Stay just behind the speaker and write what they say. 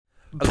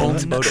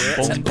Alright, and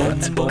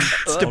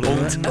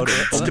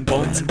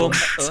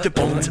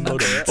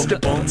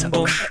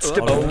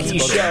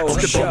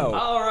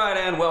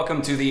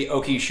welcome to the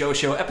Okie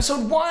Show,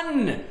 episode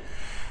 1!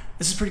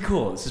 This is pretty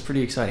cool, this is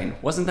pretty exciting.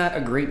 Wasn't that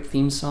a great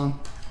theme song?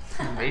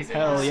 Amazing.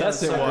 Hell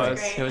yes, it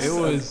was. It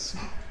was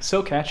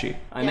So catchy.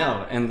 I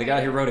know, and the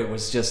guy who wrote it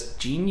was just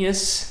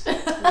genius.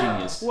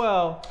 Genius.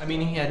 Well, I mean,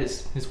 he had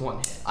his one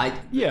hit.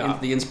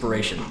 The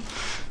inspiration.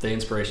 The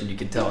inspiration, you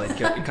can tell, it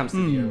comes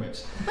through the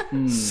airwaves.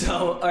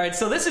 So, alright,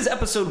 so this is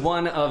episode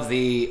 1 of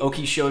the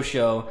Okie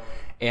Show.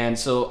 And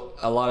so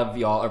a lot of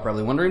y'all are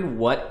probably wondering,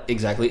 what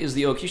exactly is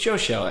the Okie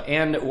Show?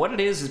 And what it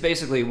is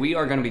basically we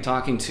are going to be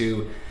talking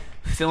to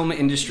film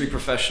industry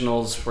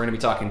professionals. We're going to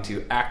be talking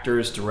to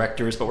actors,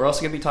 directors, but we're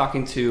also going to be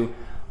talking to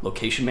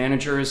location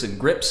managers and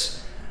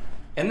grips.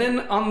 And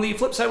then on the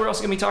flip side, we're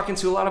also going to be talking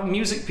to a lot of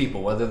music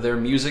people, whether they're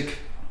music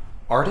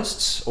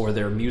artists or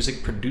they're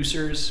music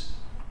producers.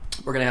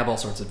 We're going to have all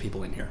sorts of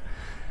people in here.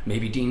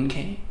 Maybe Dean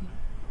Cain.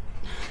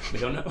 We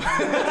don't know.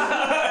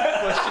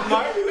 question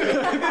mark?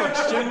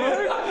 Question mark?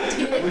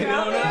 We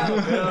don't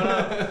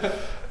know.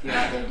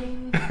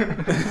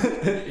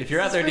 If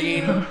you're out there,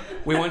 Dean,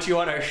 we want you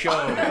on our show.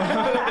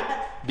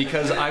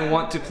 Because I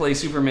want to play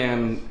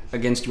Superman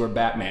against your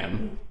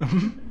Batman.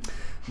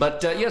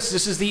 But yes,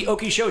 this is the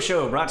Okie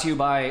Show, brought to you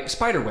by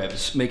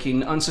Spiderwebs,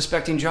 making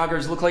unsuspecting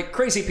joggers look like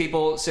crazy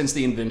people since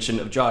the invention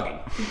of jogging.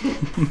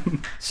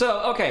 So,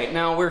 okay,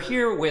 now we're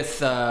here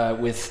with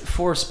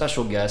 4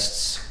 special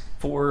guests,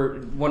 4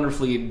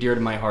 wonderfully dear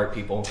to my heart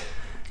people.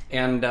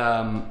 And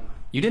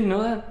you didn't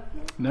know that?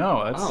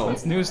 No,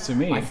 that's news to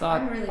me. I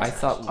thought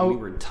we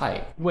were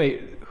tight.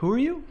 Wait, who are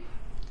you?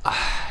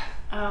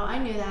 Oh, I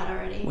knew that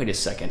already. Wait a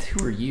second,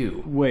 who are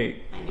you?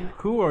 Wait, I knew it.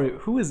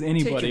 who is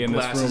anybody in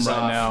this room glasses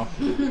right now?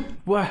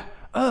 What?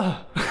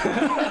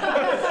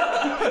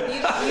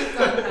 You've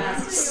gone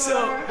past.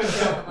 So,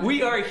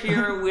 we are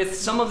here with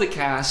some of the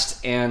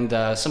cast and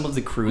some of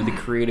the crew, the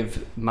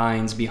creative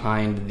minds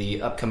behind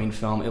the upcoming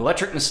film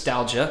Electric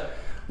Nostalgia,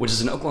 which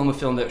is an Oklahoma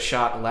film that was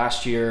shot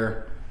last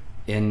year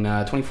in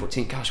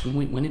 2014. Gosh,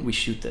 when did we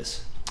shoot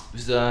this? It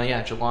was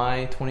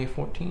July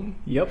 2014.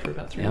 Yep. For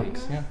about 3 Yep.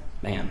 weeks. Yeah.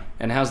 Man,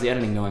 and how's the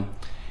editing going?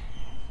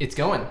 It's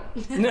going.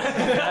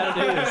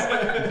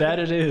 That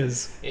it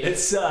is.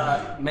 It's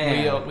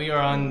man. We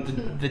are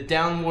on the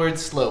downward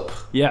slope.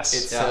 Yes.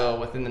 It's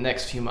within the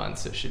next few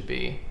months it should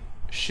be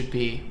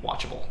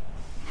watchable.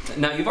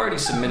 Now you've already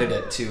submitted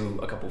it to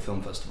a couple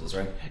film festivals,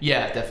 right?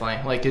 Yeah, definitely.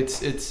 Like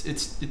it's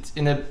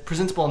in a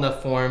presentable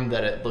enough form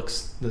that it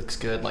looks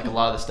good. Like a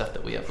lot of the stuff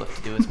that we have left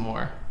to do is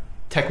more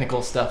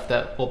technical stuff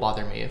that will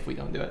bother me if we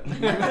don't do it. The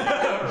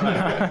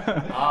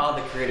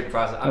creative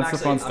process. That's the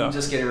fun stuff. I'm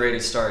just getting ready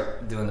to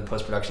start doing the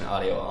post-production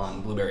audio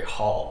on Blueberry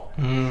Hall.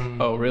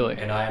 Oh, really?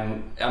 And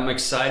I'm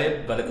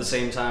excited, but at the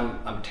same time,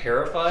 I'm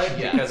terrified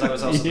because I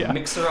was also the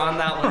mixer on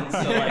that one.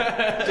 So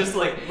just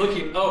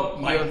looking, oh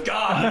my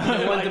God.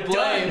 No one to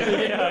blame.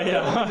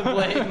 Yeah. To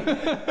blame.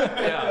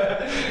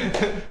 Yeah.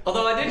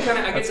 Although I did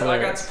I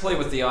got to play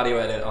with the audio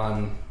edit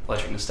on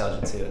Electric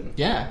Nostalgia too. And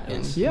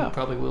And Yeah. you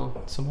probably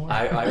will some more.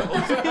 I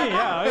hope so.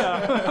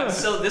 yeah.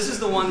 So this is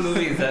the one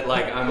movie that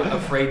I'm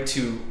afraid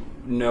to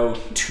know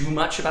too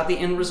much about the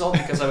end result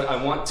because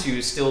I want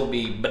to still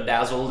be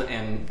bedazzled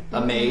and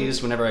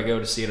amazed whenever I go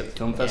to see it at the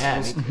film Yeah,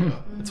 festivals. me too.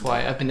 That's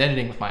why I've been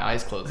editing with my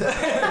eyes closed.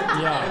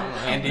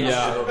 Yeah. And it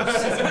shows.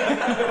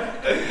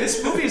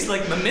 This movie is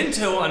like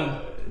Memento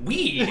on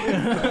weed.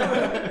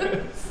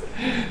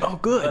 Oh,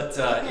 good. But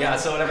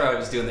so whenever I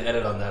was doing the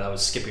edit on that, I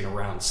was skipping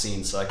around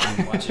scenes so I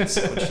couldn't watch it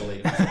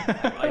sequentially.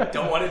 I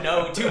don't want to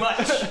know too much.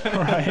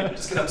 Right. I'm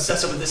just gonna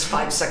obsess over this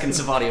 5 seconds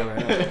of audio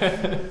right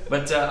now.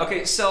 But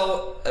okay,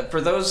 so for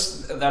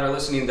those that are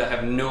listening that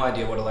have no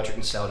idea what Electric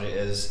Nostalgia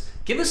is,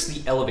 give us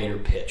the elevator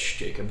pitch,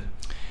 Jacob.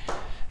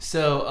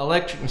 So,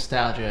 Electric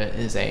Nostalgia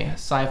is a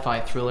sci-fi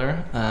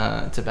thriller.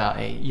 It's about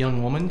a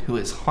young woman who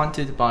is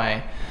haunted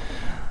by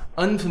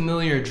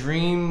unfamiliar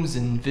dreams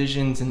and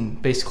visions and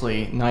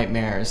basically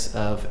nightmares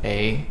of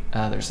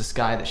there's this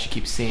guy that she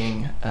keeps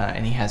seeing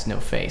and he has no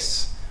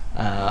face.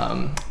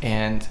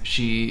 And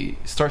she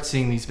starts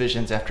seeing these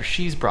visions after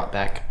she's brought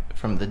back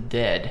from the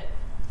dead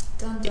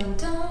Dun, dun,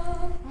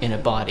 dun. in a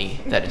body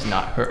that is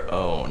not her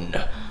own.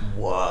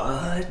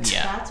 What?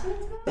 Yeah. That's what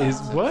it's about.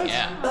 Is what?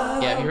 Yeah.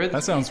 Yeah, have you heard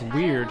That sounds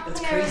weird. That's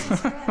crazy.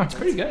 It's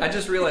pretty good. I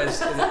just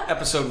realized in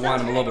episode 1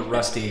 I'm a little bit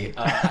rusty.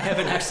 I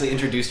haven't actually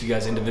introduced you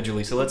guys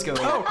individually, so let's go.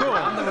 Oh, cool.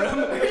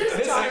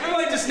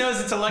 Everyone just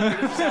knows it's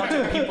Electric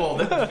Nostalgia people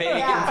that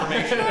vague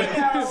information.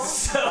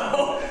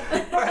 So,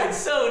 alright,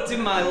 so to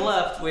my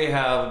left we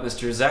have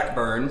Mr. Zach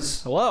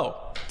Burns. Hello.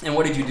 And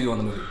what did you do on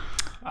the movie?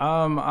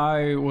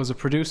 I was a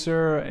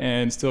producer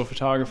and still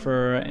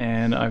photographer,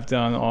 and I've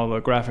done all the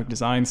graphic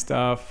design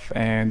stuff,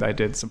 and I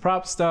did some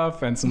prop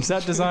stuff and some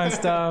set design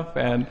stuff,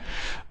 and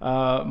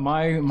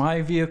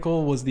my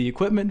vehicle was the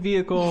equipment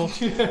vehicle.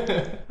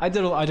 I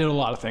did a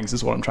lot of things,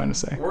 is what I'm trying to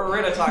say. We're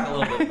going to talk a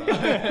little bit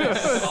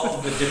about all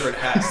of the different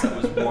hats that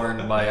was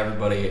worn by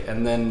everybody,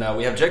 and then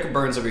we have Jacob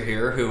Burns over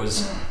here, who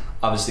was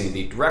obviously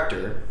the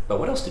director, but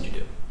what else did you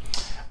do?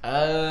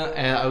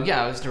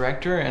 I was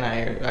director, and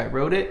I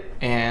wrote it,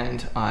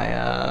 and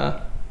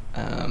I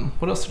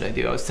what else did I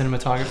do? I was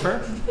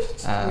cinematographer.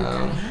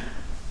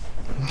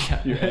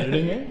 You're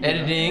editing it? I'm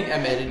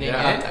editing it.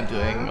 I'm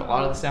doing a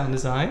lot of the sound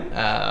design.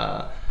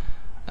 I've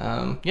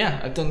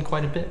done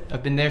quite a bit.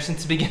 I've been there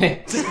since the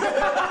beginning.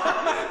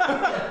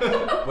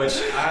 Which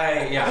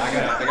I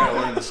gotta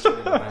learn the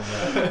story behind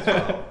that as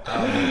well.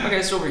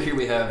 Okay, so over here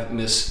we have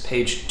Miss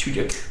Paige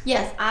Tujic.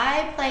 Yes,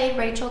 I played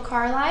Rachel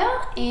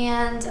Carlisle,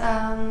 and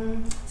I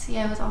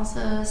was also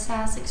a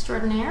sass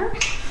extraordinaire.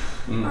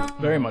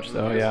 Very much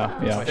so, yeah.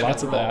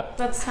 Lots of that.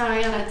 That's how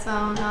I got its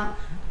own.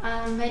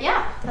 But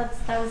yeah,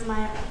 that was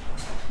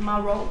my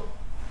role.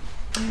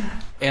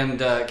 And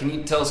can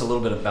you tell us a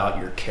little bit about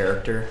your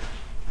character?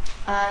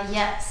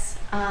 Yes.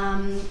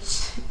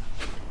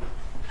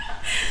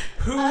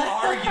 Who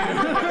are you? Who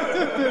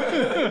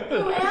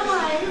am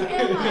I?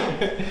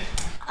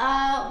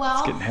 Well,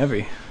 It's getting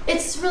heavy.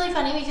 it's really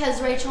funny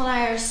because Rachel and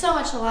I are so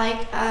much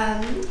alike,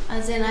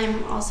 as in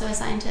I'm also a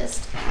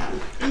scientist.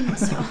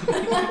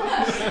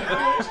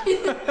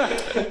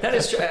 That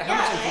is true.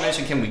 How much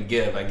information can we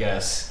give, I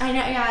guess? I know,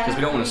 yeah. Because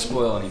we don't want to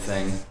spoil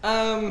anything.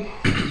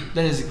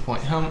 That is a good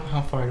point.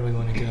 How far do we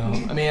want to go?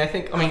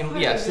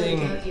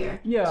 Seeing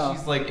Yeah.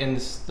 she's like in the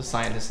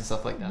scientists and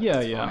stuff like that. Yeah,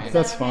 that's yeah. fine.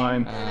 That's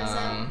fine.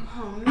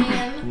 Oh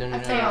man. No.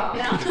 I'll tell you all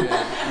now.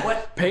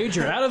 Paige,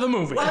 you're out of the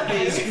movie.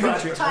 Is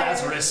Project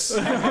Lazarus.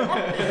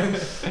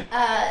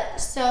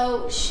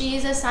 So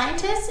she's a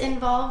scientist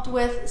involved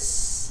with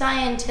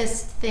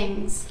scientist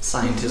things.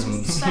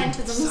 Scientism.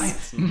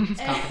 Scientisms.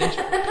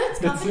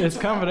 It's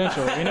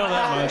confidential. We know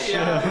that much.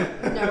 Yeah.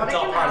 It's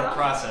all part of the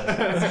process.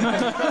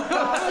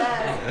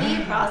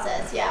 The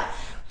process, yeah.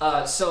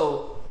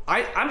 So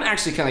I'm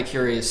actually kind of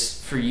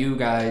curious for you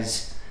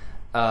guys,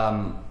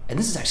 and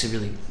this is actually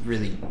really,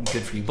 really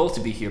good for you both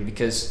to be here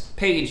because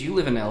Paige, you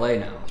live in LA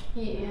now.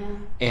 Yeah.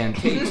 And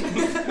Kate, you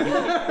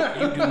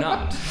do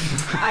not.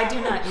 I do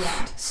not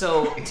yet.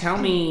 So tell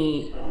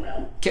me,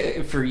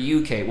 for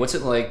you, Kate, what's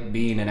it like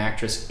being an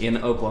actress in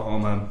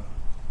Oklahoma,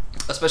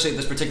 especially at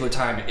this particular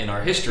time in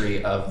our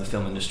history of the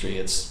film industry?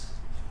 It's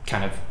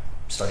kind of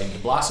starting to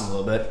blossom a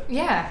little bit.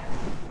 Yeah.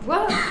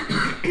 Well,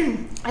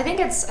 I think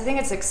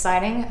it's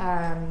exciting.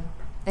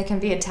 It can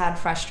be a tad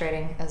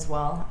frustrating as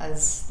well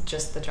as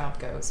just the job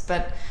goes.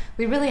 But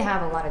we really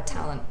have a lot of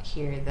talent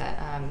here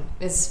that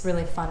is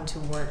really fun to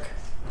work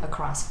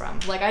across from.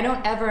 Like, I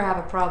don't ever have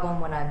a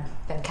problem when I've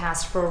been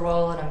cast for a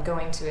role and I'm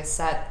going to a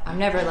set. I'm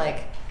never,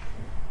 like,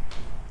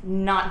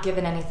 not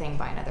given anything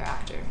by another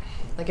actor.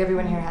 Like,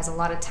 everyone here has a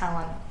lot of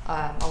talent,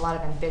 a lot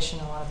of ambition,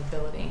 a lot of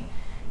ability.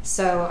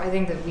 So I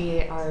think that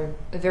we are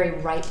a very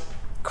ripe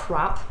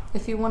crop,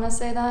 if you want to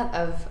say that,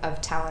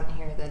 of talent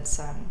here that's,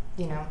 a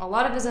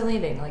lot of us are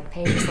leaving. Like,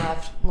 Paige has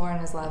left, Lauren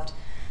has left.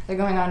 They're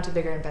going on to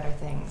bigger and better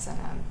things,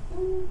 and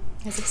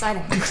it's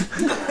exciting.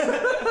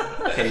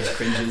 Paige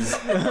cringes.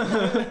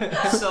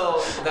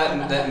 So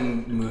that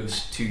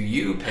moves to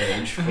you,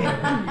 Paige, for you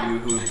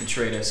who have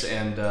betrayed us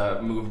and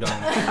moved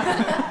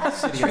on.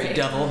 City of the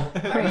Devil.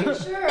 Are you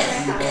sure?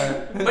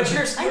 But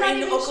you're I'm not in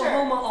even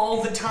Oklahoma sure.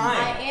 all the I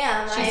time.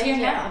 am. She's I am here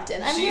here now.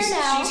 often. I'm she's, here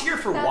now. She's here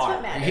for That's water.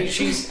 what matters.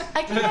 She's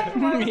I came back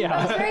from work. Yeah.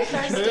 I was very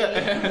thirsty.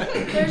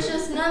 There's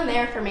just none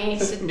there for me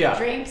to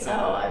drink, so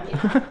I was really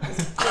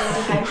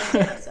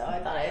dehydrated. So I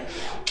thought I'd,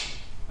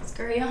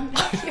 scurry on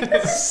back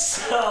here.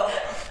 So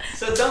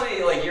tell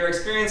me, like, your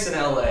experience in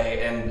LA,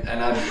 and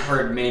I've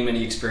heard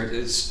many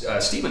experiences.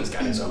 Steven's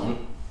got his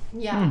own,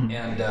 Yeah.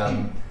 and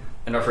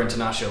our friend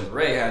Tanasha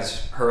Ray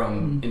has her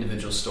own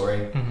individual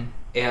story.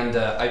 And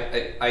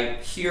I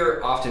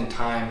hear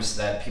oftentimes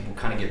that people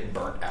kind of get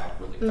burnt out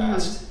really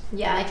fast.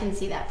 Yeah, I can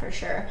see that for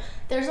sure.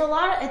 There's a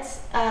lot. It's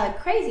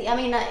crazy. I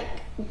mean,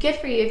 good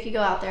for you if you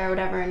go out there or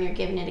whatever and you're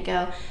giving it a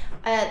go.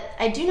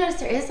 I do notice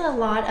there is a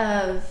lot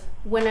of,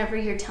 whenever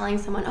you're telling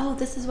someone, oh,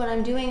 this is what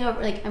I'm doing, over,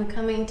 like, I'm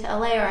coming to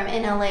LA or I'm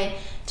in LA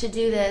to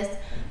do this,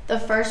 the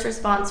first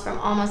response from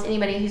almost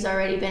anybody who's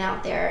already been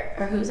out there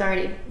or who's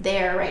already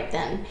there right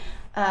then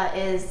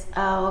is,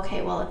 oh,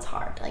 okay, well, it's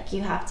hard. Like,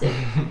 you have to,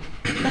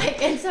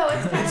 like, and so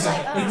it's kind of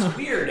like, oh. It's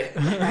weird.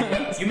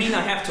 You mean I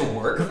have to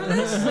work for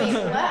this? Wait,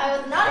 what? I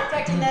was not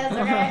expecting this,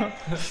 okay?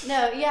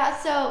 No, yeah,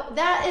 so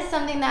that is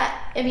something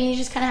that, I mean, you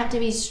just kind of have to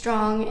be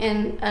strong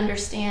and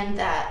understand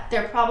that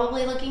they're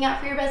probably looking out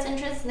for your best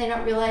interests, and they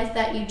don't realize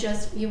that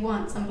you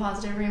want some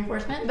positive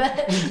reinforcement,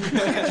 but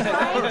they're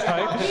trying to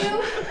help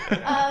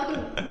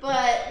you,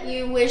 but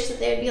you wish that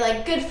they'd be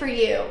like, good for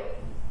you.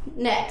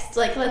 Next,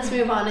 like, let's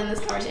move on in this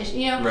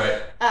conversation,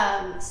 Right.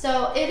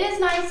 So it is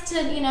nice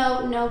to,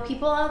 know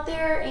people out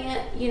there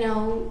and,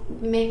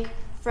 make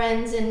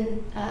friends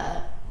and,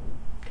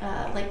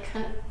 like,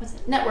 kind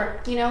of,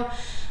 network, go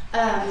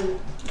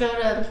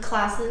to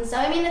classes and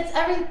stuff. I mean, it's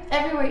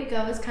everywhere you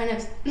go is kind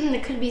of,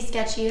 it could be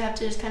sketchy. You have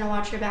to just kind of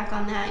watch your back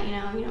on that, you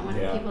don't want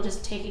people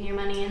just taking your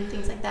money and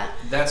things like that.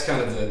 That's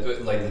kind of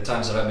the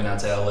times that I've been out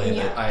to LA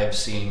that I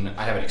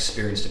haven't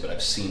experienced it, but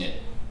I've seen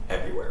it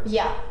everywhere.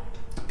 Yeah.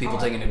 people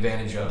taking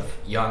advantage of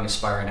young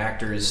aspiring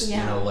actors.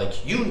 Yeah. You know,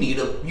 like you need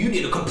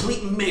a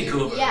complete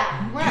makeover.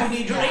 Yeah, You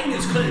need your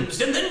anus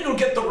cleansed, and then you'll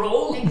get the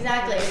role.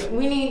 Exactly.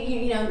 We need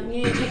you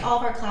need to take all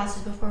of our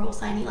classes before we'll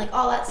sign you. Like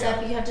all that stuff.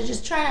 Yeah. You have to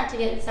just try not to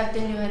get sucked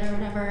into it or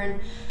whatever, and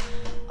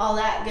all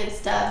that good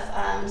stuff.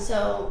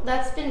 So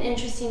that's been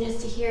interesting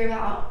just to hear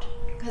about.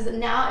 Because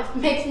now it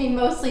makes me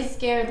mostly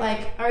scared.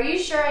 Like, are you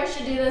sure I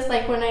should do this?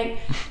 Like when I,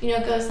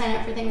 go sign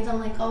up for things, I'm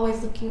like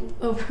always looking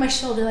over my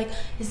shoulder. Like,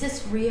 is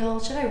this real?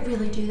 Should I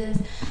really do this?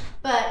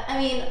 But I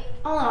mean,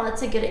 all in all,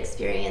 it's a good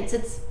experience.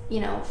 It's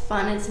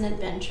fun. It's an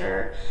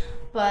adventure.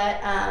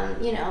 But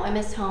I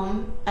miss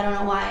home. I don't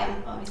know why.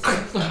 I'm always. I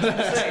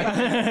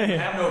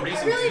have no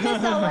reason. I really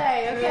miss LA.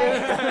 Okay.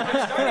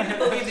 I'm starting to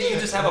believe that you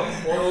just have a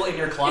portal in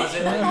your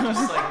closet that you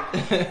just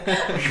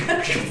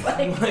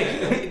I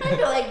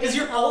feel like because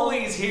you're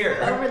always here.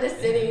 over the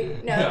city.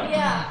 No,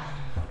 yeah.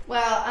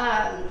 Well,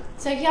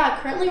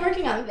 currently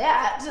working on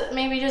that.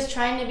 Maybe just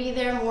trying to be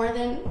there more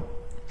than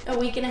a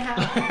week and a half.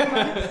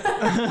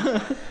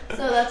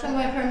 So that's what I'm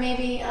going for.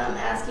 Maybe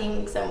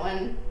asking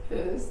someone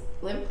who's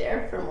lived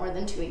there for more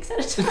than 2 weeks at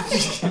a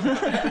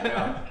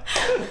time.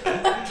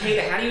 Kate,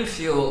 how do you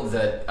feel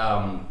that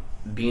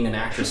being an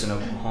actress in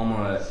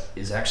Oklahoma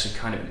is actually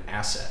kind of an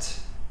asset?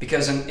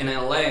 Because in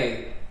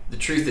LA, the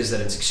truth is that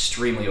it's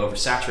extremely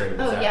oversaturated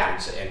with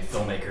actors and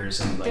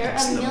filmmakers, and There are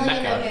it's a the million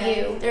mecca. of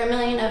you. There are a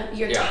million of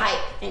your type,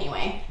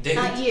 anyway.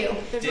 Not you.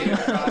 There's David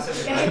one- Cross has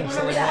a Okay, great-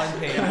 remember that. One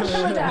page.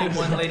 Remember that. Only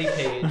one lady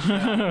page.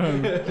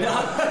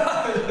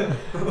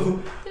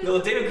 No,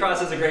 David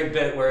Cross has a great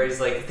bit where he's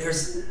like,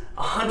 "There's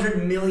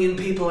 100 million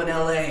people in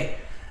LA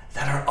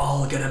that are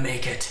all gonna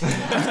make it."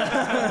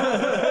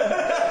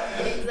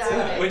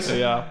 Exactly. Which,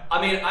 Yeah.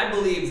 I mean, I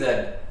believe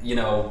that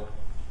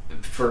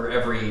for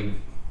every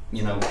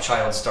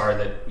child star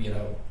that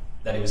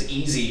that it was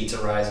easy to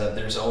rise up,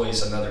 there's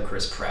always another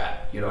Chris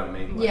Pratt. You know what I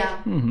mean? Like, Yeah.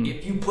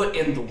 if you put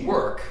in the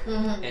work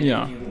and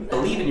Yeah. if you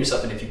believe in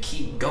yourself and if you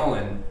keep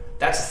going,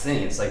 that's the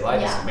thing. It's like life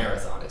is Yeah. a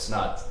marathon. It's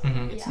not.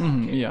 It's Yeah.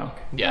 Yeah.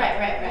 Yeah.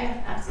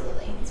 Right.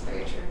 Absolutely. It's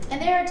very true. And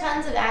there are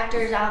tons of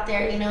actors out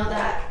there,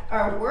 that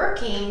are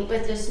working,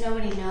 but just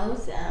nobody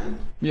knows them.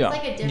 Yeah. It's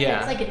like a different. Yeah.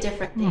 It's like a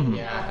different thing.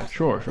 Yeah.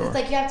 Sure. It's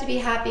like you have to be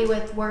happy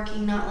with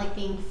working, not like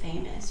being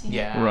famous.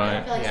 Yeah. Right.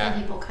 I feel like Yeah.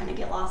 some people kind of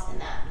get lost in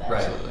that. But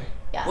Right. Absolutely.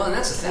 Yeah. Well, and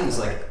that's the thing is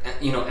like,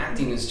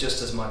 acting is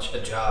just as much a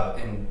job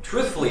and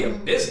truthfully a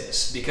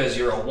business because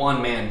you're a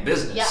one-man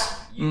business. Yeah.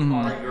 You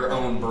are your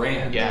own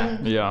brand. Yeah.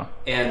 Yeah.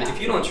 And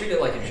if you don't treat it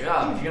like a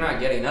job, if you're not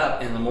getting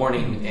up in the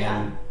morning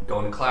and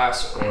going to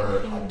class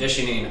or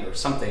auditioning or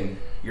something,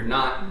 you're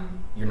not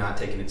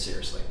taking it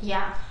seriously.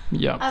 Yeah.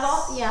 Yeah. I've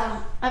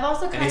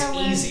also And kind it's of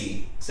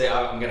easy. Say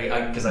I'm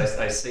gonna because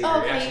I see your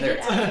Oh, reaction you there.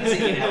 did. It's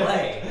easy in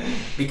LA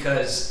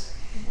because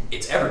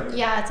it's everywhere.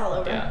 Yeah, it's all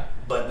over. Yeah.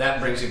 But that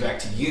brings me back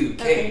to you,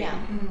 Okay, Kate. yeah.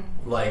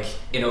 Like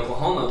in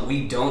Oklahoma,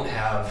 we don't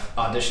have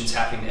auditions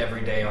happening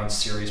every day on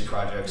serious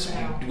projects.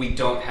 No. We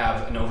don't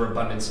have an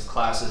overabundance of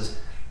classes.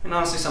 And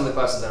honestly, some of the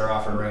classes that are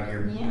offered around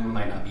here Yeah.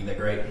 might not be that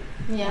great.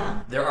 Yeah.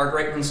 There are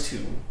great ones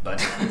too, but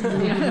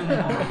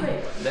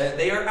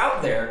they are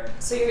out there.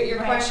 So your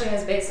Right. question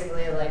is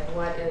basically like,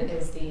 what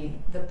is the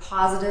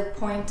positive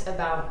point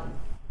about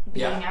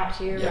being Yeah. out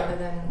here Yeah. rather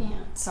than Yeah.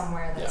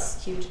 somewhere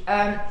that's huge?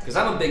 Because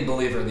I'm a big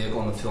believer in the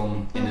Oklahoma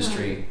film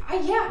industry. Yeah, I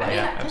mean,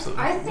 Yeah,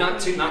 absolutely. I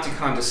think Not to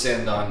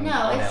condescend on, No,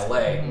 on it's-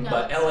 LA, no.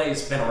 but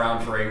LA's been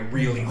around for a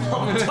really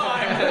long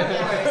time.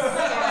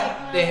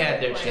 They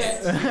had their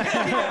chance.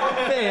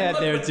 They had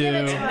their And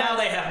due. now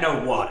they have no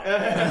water.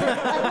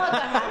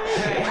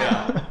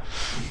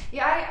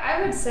 Yeah,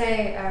 I would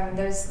say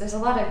there's a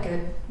lot of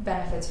good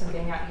benefits from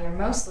being out here,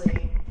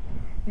 mostly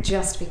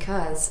just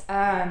because.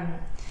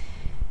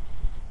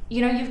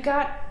 You've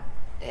got,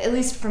 at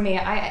least for me,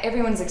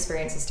 everyone's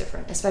experience is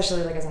different,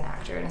 especially like as an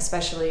actor, and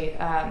especially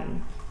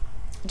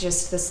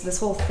just this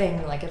whole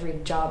thing, like every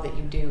job that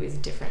you do is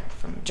different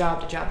from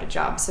job to job to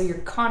job. So you're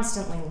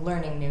constantly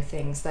learning new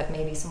things that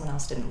maybe someone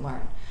else didn't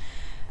learn.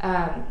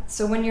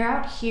 So when you're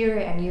out here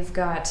and you've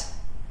got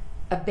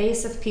a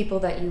base of people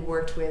that you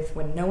worked with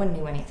when no one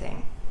knew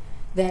anything,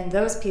 then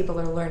those people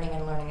are learning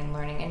and learning and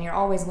learning, and you're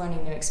always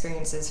learning new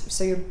experiences.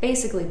 So you're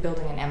basically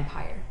building an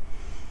empire.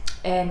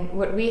 And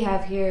what we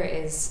have here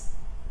is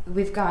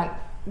we've got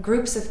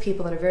groups of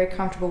people that are very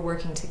comfortable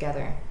working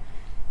together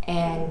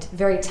and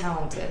very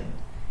talented.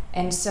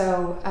 And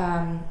so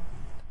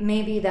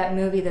maybe that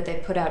movie that they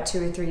put out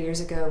 2 or 3 years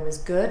ago was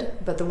good,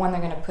 but the one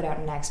they're going to put out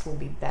next will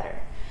be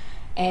better.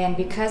 And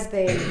because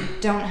they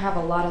don't have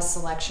a lot of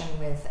selection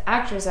with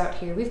actors out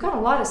here, we've got a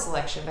lot of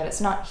selection, but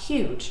it's not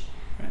huge.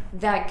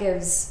 That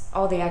gives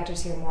all the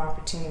actors here more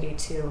opportunity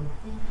to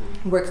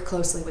work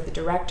closely with the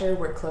director,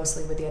 work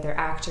closely with the other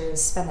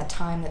actors, spend the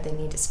time that they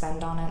need to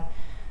spend on it.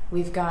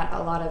 We've got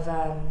a lot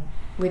of,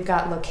 we've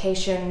got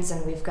locations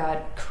and we've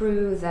got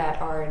crew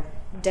that are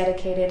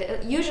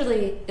dedicated.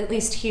 Usually, at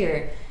least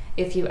here,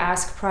 if you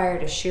ask prior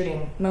to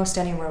shooting, most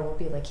anywhere will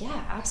be like,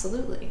 yeah,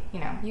 absolutely. You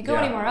know, you go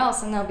Yeah. anywhere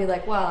else and they'll be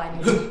like, well,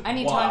 I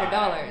need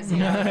 $200. You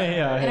know?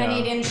 And I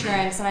need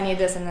insurance and I need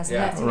this and this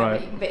Yeah. and this. You know,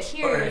 Right. but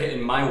Or here,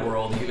 in my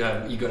world, you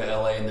go to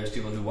LA and there's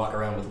people who walk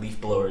around with leaf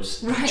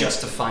blowers Right.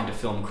 just to find a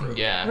film crew.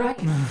 Yeah. right?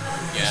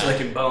 So they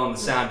can bone the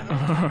sound.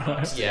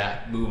 Yeah.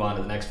 Move on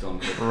to the next film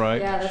crew.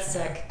 Right. Yeah, that's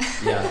sick.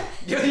 Yeah.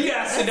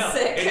 Yes, I know.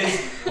 sick. It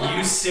is.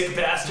 You sick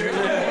bastard.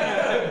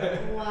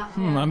 Wow.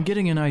 I'm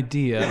getting an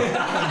idea.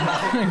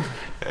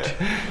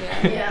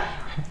 Yeah.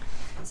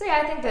 So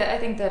yeah, I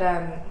think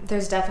that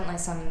there's definitely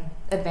some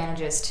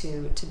advantages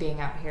to being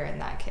out here in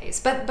that case.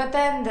 But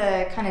then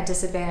the kind of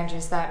disadvantage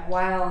is that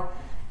while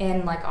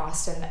in like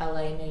Austin,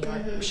 LA, New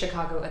York,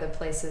 Chicago, other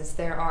places,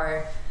 there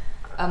are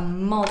a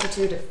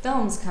multitude of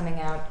films coming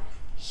out.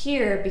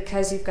 Here,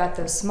 because you've got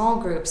those small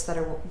groups that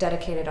are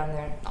dedicated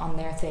on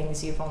their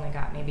things, you've only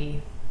got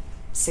maybe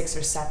 6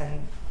 or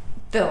 7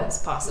 films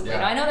possibly. Yeah.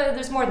 Now, I know that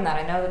there's more than that.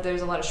 I know that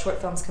there's a lot of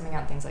short films coming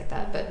out, things like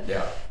that. But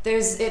Yeah.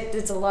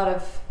 it's a lot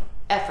of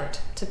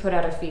effort to put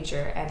out a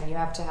feature, and you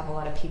have to have a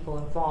lot of people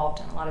involved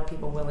and a lot of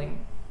people willing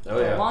Oh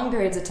for yeah. long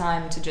periods of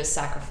time to just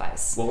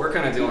sacrifice. Well, we're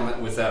kind of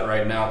dealing with that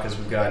right now because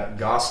we've got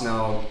Goss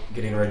now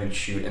getting ready to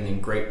shoot, and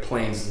then Great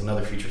Plains is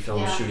another feature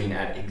film Yeah. shooting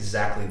at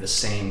exactly the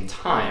same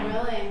time.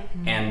 Really?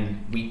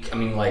 And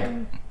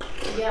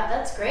Yeah,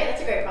 that's great.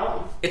 That's a great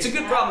problem. it's a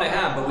good problem to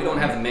have, but we don't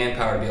have the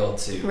manpower to be able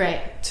to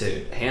Right.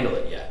 to handle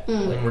it yet.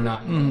 Like we're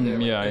not there.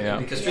 yeah.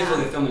 Because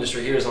truthfully, the film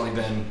industry here has only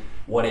been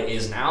what it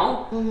is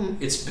now.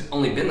 It's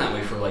only been that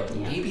way for like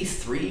maybe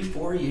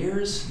 3-4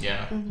 years.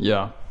 Yeah.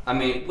 Yeah. I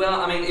mean,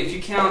 if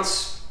you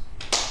count,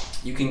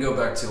 you can go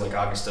back to like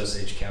August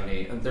Osage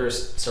County. And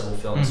there's several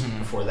films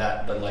before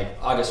that, but like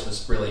August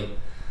was really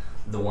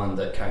the one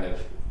that kind of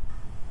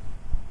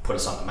put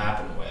us on the map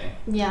in a way.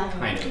 Yeah.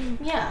 Kind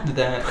of. Yeah.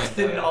 That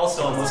Then it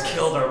also almost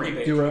killed our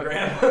rebate You were-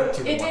 program.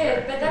 It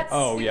did, but that's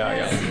Oh, yeah,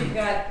 because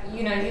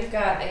you've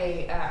got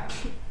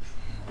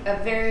a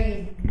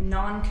very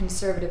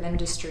non-conservative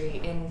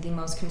industry in the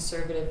most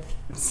conservative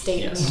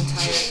state in the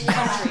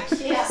entire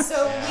country. Yeah.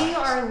 So we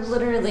are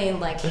literally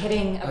like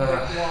hitting a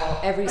brick wall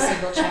every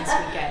single chance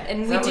we get,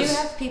 and we That do was-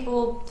 have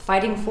people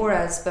fighting for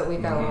us, but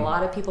we've got a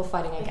lot of people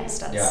fighting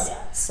against us. Yeah.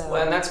 So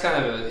Well, and that's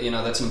kind of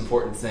that's an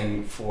important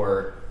thing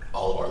for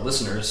all of our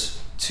listeners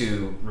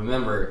to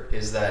remember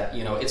is that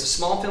it's a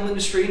small film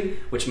industry,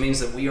 which means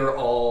that we are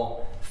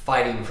all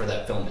fighting for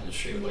that film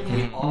industry. Like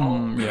we all,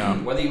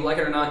 whether you like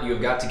it or not, you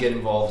have got to get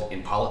involved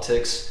in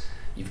politics.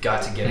 You've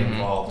got to get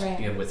involved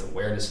Right. With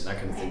awareness and that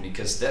kind of thing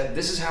because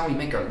this is how we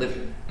make our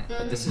living.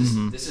 Like, this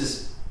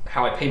is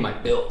how I pay my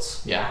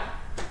bills. Yeah.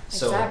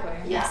 So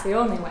exactly, Yeah. that's the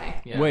only way.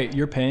 Yeah. Wait,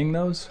 you're paying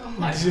those?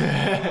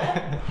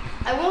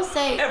 I will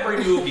say.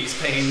 every movie's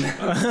paying.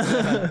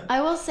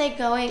 I will say,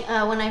 going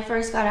when I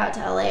first got out to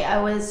LA, I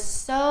was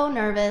so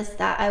nervous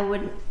that I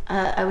would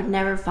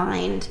never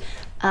find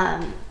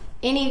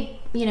any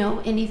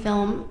indie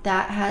film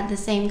that had the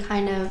same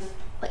kind of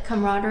like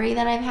camaraderie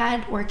that I've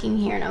had working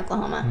here in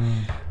Oklahoma.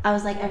 I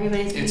was like,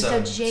 everybody's being It's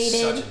so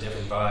jaded. such a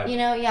different vibe.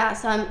 Yeah.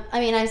 So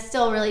I'm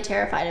still really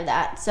terrified of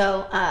that.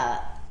 So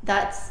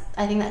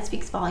I think that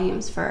speaks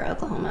volumes for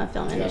Oklahoma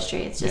film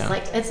industry. It's just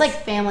it's like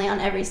family on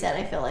every set.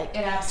 I feel like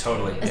It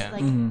absolutely. Totally. it's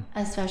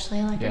like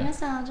especially like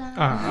nostalgia.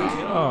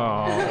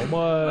 Oh,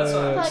 what? That's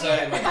what I'm Plug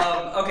saying.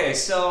 it. Okay,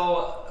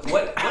 so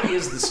what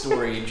is the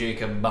story,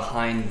 Jacob,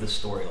 behind the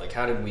story? Like,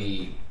 how did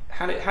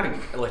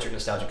Electric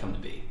Nostalgia come to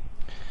be?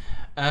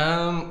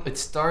 It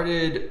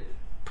started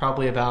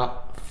probably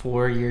about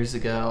 4 years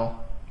ago.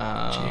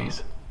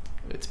 Jeez.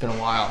 It's been a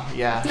while,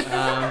 yeah.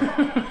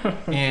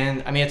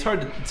 And I mean, it's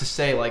hard to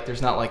say. Like,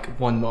 there's not like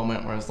one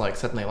moment where it's like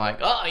suddenly like,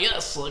 oh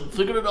yes, like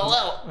figured it all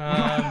out.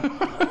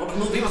 I want a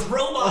movie with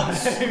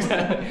robots.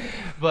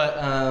 But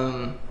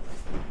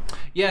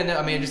yeah, no,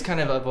 I mean,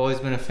 I've always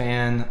been a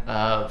fan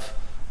of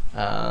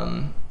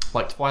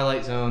like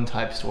Twilight Zone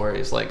type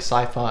stories, like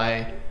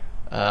sci-fi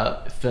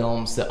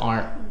films that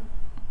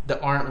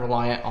aren't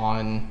reliant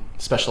on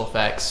special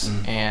effects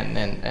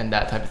and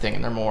that type of thing,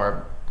 and they're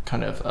more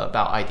kind of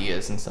about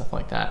ideas and stuff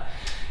like that.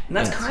 And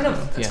that's kind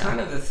of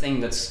yeah. the thing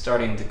that's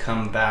starting to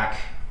come back.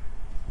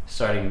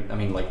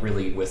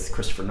 Really with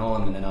Christopher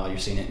Nolan, and then now you're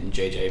seeing it in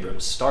J.J.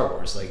 Abrams' Star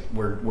Wars. Like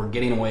we're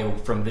getting away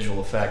from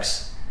visual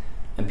effects,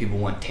 and people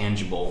want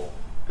tangible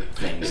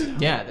things.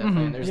 Yeah,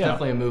 definitely. Mhm, There's yeah.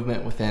 definitely a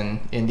movement within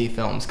indie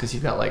films because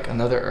you've got like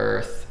Another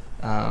Earth,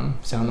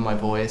 Sound of My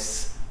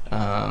Voice,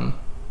 Under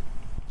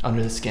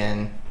the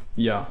Skin,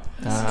 Yeah.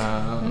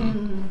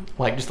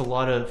 like just a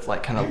lot of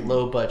like kind of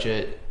low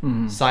budget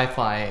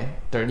sci-fi.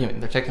 They're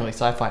technically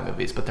sci-fi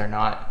movies, but they're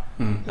not.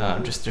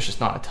 There's just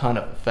not a ton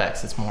of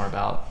effects. It's more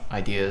about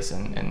ideas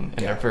and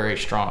they're very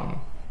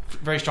strong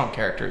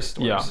characters.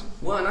 Stories. Yeah.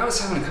 Well, and I was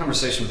having a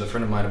conversation with a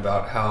friend of mine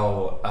about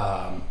how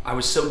I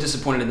was so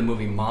disappointed in the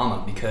movie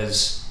Mama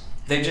because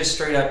they just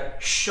straight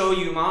up show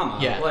you Mama.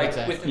 Yeah, like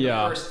exactly. within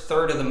Yeah. the first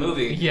third of the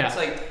movie. Yeah. It's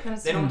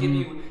like they don't give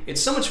you.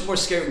 It's so much more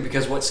scary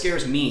because what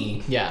scares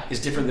me Yeah. is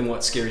different than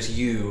what scares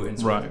you,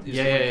 and Right. is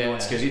Yeah, different yeah, than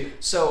what yeah. scares you.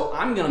 So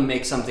I'm gonna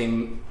make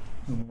something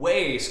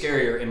way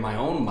scarier in my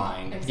own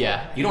mind.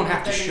 Yeah. You don't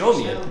have to show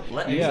me it.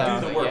 Let me Yeah.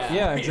 do the work.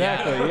 Yeah,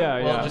 exactly.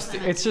 Yeah, Well,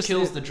 yeah. it just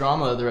kills the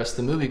drama of the rest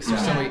of the movie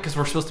because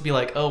we're supposed to be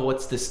like, oh,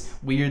 what's this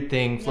weird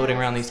thing floating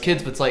around these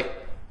kids? But it's like,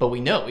 but we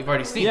know, we've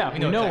already seen Yeah, it. we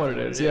know exactly what it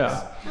is.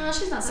 Yeah, No,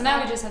 she's not. So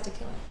now we just have to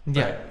kill it.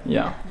 Yeah.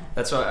 yeah.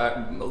 That's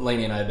why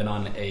Lainey and I have been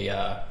on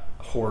a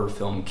horror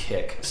film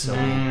kick. So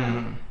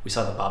we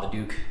saw The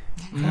Babadook.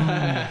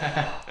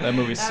 That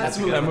movie's That's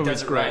That movie that movie's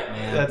does it great. right,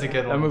 man. That's a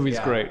good That one. movie's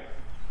Yeah. great.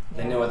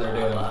 They know what they're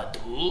doing.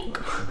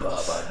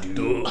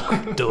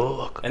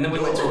 Babadook. And then we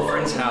went to a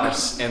friend's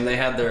house, and they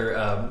had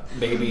their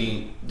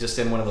baby just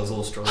in one of those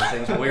little stroller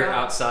things. We were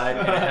outside,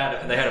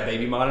 and they had a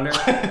baby monitor.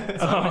 So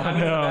Oh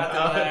no.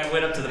 I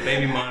went up to the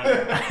baby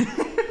monitor.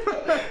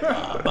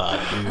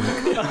 Babadook.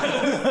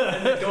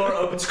 And the door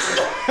opens.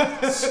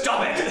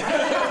 Stop it!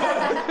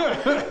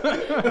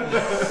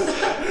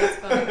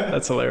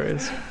 That's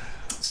hilarious.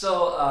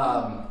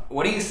 So,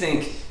 what do you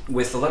think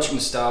with Electric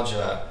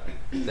Nostalgia?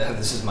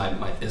 This is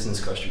my business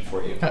question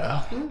for you.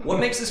 What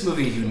makes this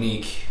movie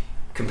unique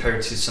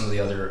compared to some of the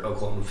other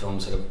Oklahoma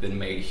films that have been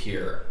made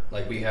here?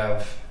 Like we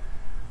have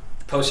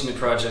the Post-Human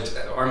Project,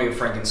 Army of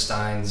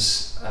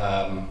Frankensteins.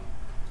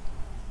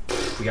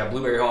 We got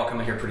Blueberry Hall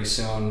coming here pretty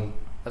soon,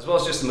 as well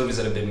as just the movies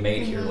that have been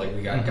made here. Like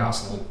we got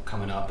Gosnell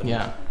coming up. And,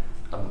 Yeah.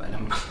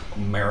 and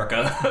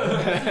America.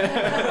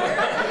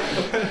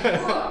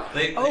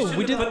 They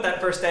we did put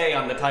that first A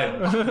on the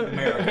title.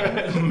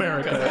 America.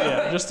 America.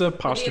 Yeah, just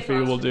apostrophe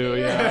will do.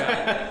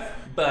 Yeah.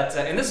 But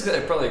and this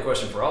is probably a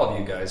question for all of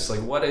you guys.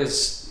 Like,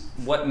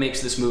 what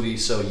makes this movie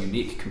so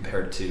unique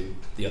compared to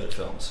the other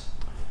films?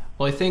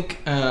 Well, I think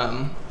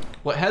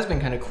what has been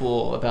kind of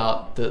cool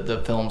about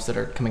the films that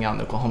are coming out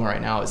in Oklahoma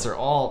right now is they're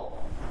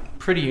all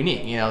pretty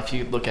unique. You know, if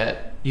you look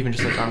at even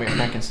just like Army of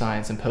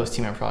Frankensteins and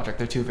Post-Human Project,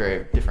 they're two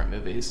very different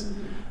movies.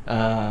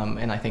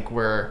 And I think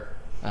we're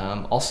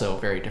also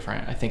very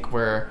different. I think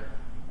we're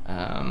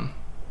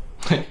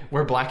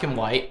black and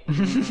white.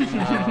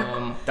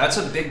 That's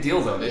a big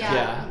deal, though.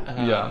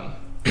 Yeah.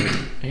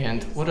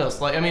 And what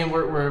else? Like, I mean,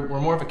 we're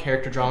more of a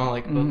character drama.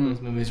 Like both of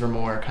those movies were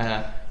more kind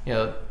of, you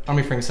know,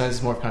 Army of Frankenstein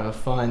is more of kind of a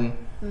fun,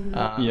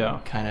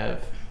 kind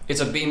of. It's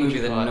a B movie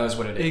that knows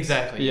what it is.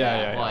 Exactly.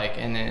 Yeah. Like,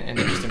 and it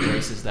just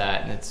embraces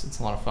that, and it's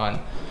a lot of fun.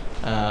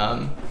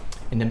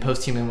 And then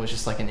Post-Human was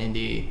just like an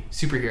indie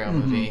superhero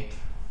movie.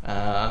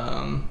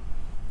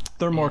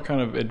 They're more kind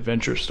of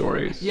adventure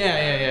stories. Yeah,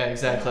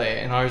 exactly.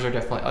 And ours is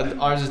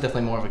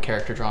definitely more of a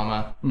character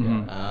drama.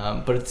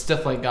 But it's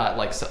definitely got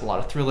like a lot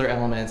of thriller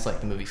elements,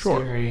 like the movie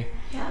Scary.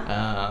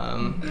 Yeah.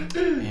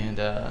 And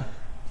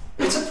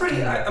It's a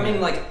pretty. I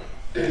mean, like,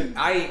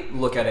 I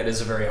look at it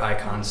as a very high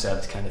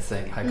concept kind of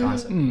thing. High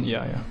concept.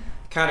 Yeah.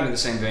 Kind of in the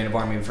same vein of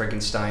Army of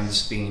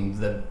Frankenstein's being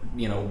the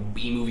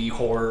B movie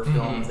horror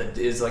film that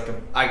is like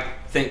I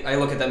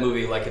look at that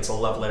movie like it's a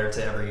love letter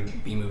to every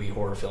B movie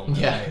horror film.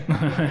 Yeah.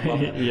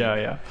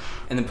 Yeah.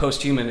 And then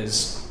Post-Human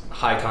is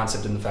high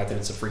concept in the fact that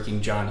it's a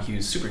freaking John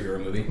Hughes superhero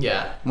movie.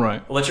 yeah.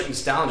 Right. Electric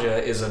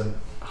Nostalgia is a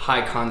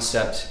high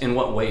concept. In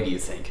what way do you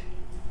think?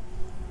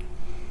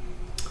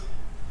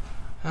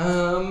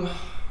 I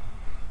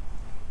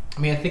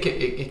mean, I think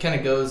it kind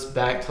of goes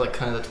back to like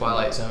kind of the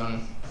Twilight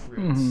Zone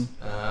roots,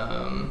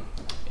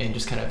 and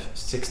just kind of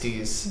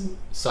 60s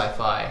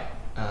sci-fi.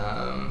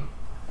 I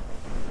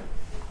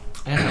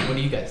don't know. What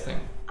do you guys think?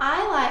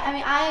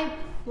 I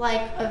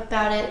like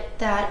about it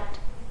that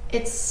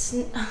it's,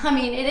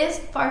 it is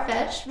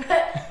far-fetched,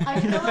 but I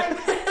feel like...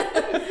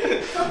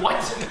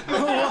 What?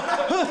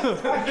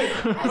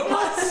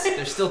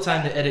 There's still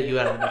time to edit you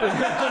out of the movie.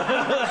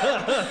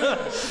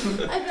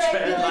 I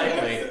feel like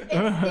it's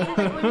things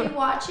like when you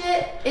watch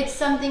it, it's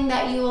something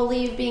that you will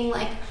leave being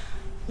like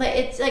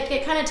it's like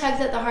it kind of tugs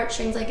at the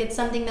heartstrings. Like it's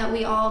something that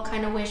we all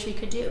kind of wish we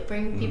could do,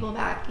 bring people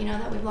back,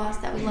 that we've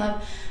lost, that we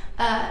love,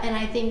 and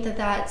I think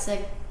that's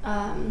like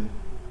I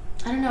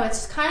don't know,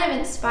 it's kind of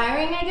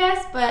inspiring, I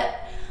guess, but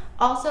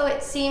also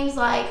it seems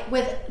like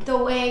with the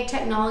way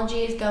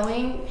technology is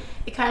going,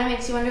 it kind of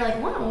makes you wonder,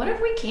 like, wow, what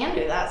if we can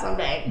do that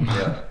someday?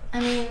 Yeah. I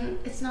mean,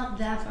 it's not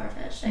that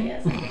far-fetched, I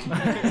guess.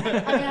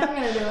 I'm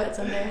gonna do it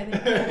someday, I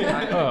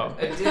think. Oh,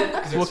 It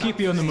did. we'll keep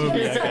you in the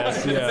movie, I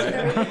guess.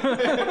 Yeah.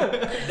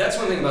 That's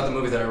one thing about the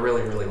movie that I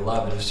really, really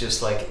love. It was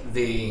just like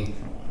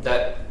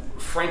that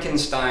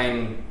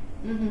Frankenstein,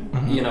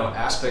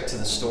 aspect to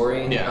the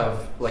story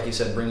of, like you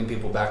said, bringing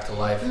people back to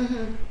life.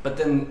 But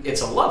then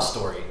it's a love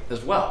story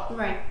as well,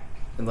 Right.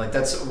 and like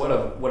that's what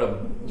a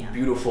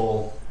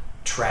beautiful,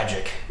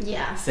 tragic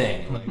Yeah.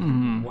 thing. Like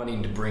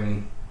wanting to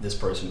bring this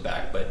person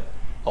back, but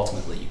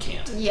ultimately you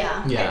can't.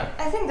 Yeah. Yeah.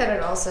 I think that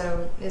it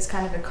also is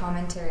kind of a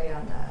commentary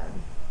on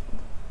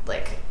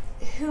like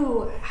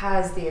who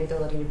has the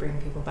ability to bring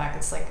people back.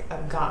 It's like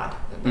a god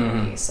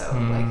ability. So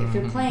like if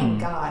you're playing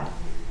God,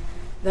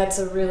 that's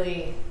a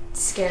really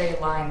scary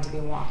line to be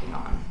walking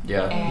on.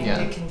 Yeah. And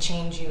Yeah. it can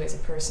change you as a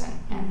person.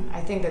 And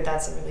I think that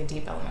that's a really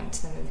deep element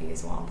to the movie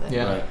as well. That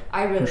Yeah. Right.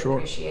 I really For sure.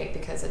 appreciate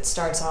because it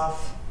starts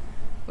off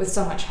with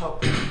so much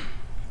hope.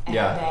 and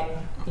Yeah.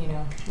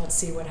 then let's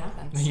see what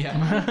happens.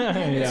 Yeah.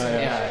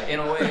 Yeah, in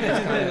a way,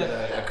 it's kind of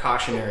a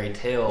cautionary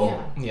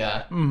tale,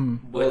 Yeah.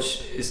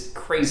 which is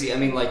crazy. I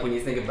mean, like when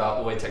you think about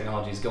the way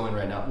technology is going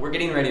right now, we're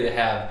getting ready to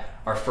have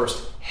our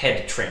first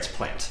head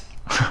transplant.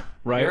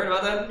 Right? You heard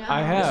about that? No.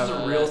 I This have.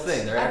 is a real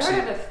thing. They're I've actually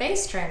heard of a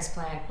face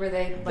transplant where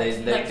they they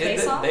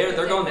face off.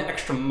 they're going the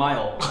extra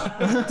mile,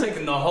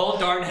 taking the whole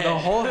darn head. The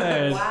whole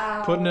head,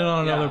 Wow. putting it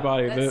on another Yeah.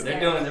 body. That's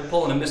They're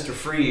pulling a Mr.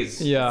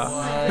 Freeze.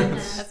 Yeah.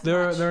 Goodness.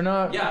 They're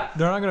not Yeah.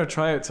 they're not gonna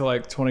try it till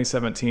like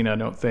 2017, I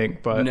don't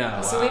think. But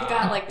No. So we've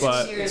got like 2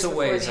 But- years It's a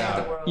before ways the end of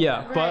out. the world.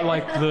 yeah, but Right.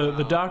 like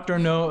the doctor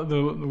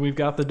we've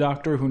got the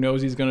doctor who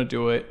knows he's gonna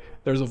do it.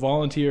 There's a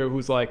volunteer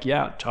who's like,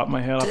 yeah, chop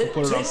my head off and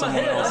put it on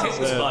someone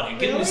else's head. body.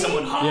 Give me Really?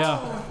 someone hot. Yeah,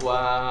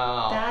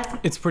 Wow. That's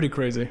it's pretty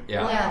crazy.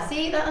 Yeah. yeah.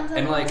 See, that's what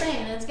And, I'm like-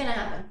 saying. It's gonna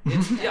happen.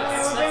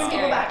 Yeah. We're bringing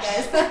people back,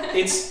 guys.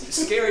 It's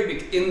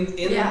scary in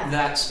Yeah.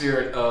 that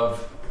spirit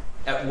of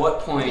at what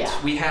point Yeah.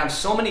 we have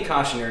so many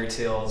cautionary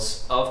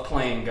tales of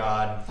playing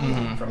God,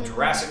 from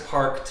Jurassic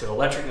Park to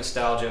Electric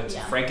Nostalgia to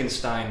Yeah.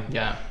 Frankenstein.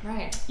 Yeah.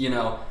 Right. You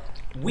know,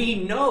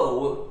 we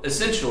know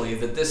essentially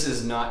that this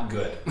is not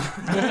good.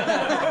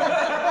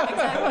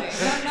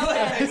 Exactly. Don't know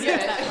that it's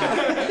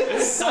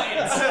good.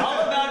 Science, all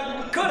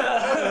about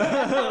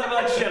coulda, not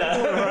about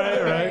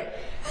shoulda. Right.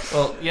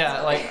 Well,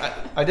 yeah, like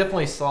I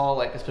definitely saw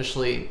like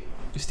especially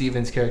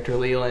Steven's character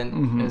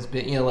Leland has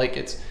been like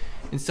it's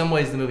in some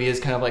ways the movie is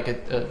kind of like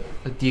a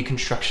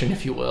deconstruction,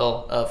 if you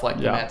will, of like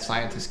the Yeah. mad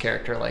scientist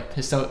character. Like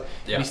it'd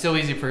Yeah. be so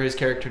easy for his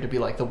character to be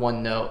like the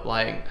one note,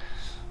 like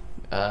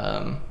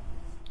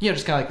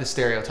just kind of like the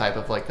stereotype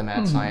of like the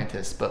mad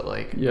scientist, but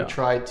like Yeah. we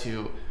tried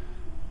to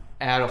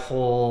add a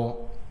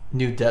whole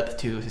new depth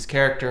to his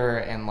character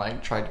and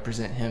like tried to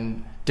present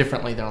him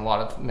differently than a lot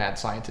of mad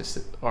scientists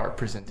are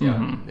presented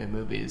in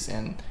movies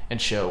and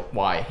show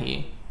why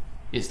he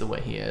is the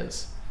way he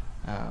is.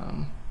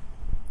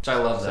 So I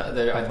love that.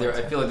 I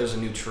feel like there's a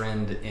new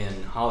trend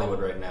in Hollywood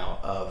right now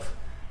of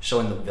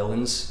showing the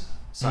villain's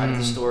side of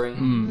the story.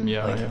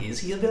 Yeah, Like, yeah. is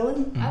he a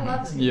villain? I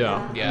love this.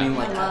 Yeah. Yeah. I mean,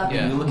 like, I love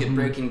when it. you look at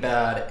Breaking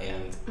Bad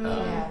and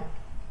Yeah.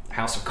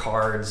 House of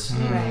Cards,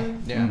 Right.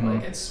 Yeah.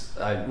 like it's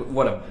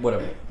what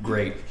a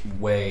great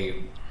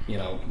way,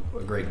 a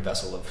great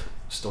vessel of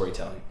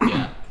storytelling.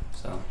 Yeah.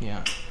 So,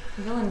 Yeah.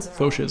 Villains are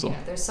Faux shizzle.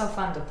 they're so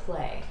fun to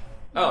play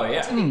oh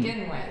yeah, to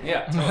begin with.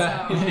 yeah. So,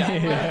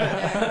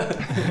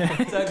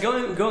 So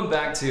going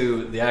back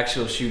to the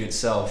actual shoot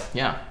itself,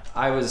 Yeah.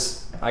 I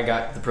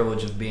got the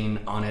privilege of being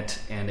on it,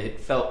 and it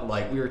felt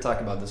like we were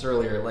talking about this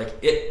earlier. Like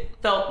it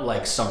felt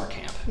like summer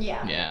camp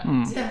Yeah. Yeah.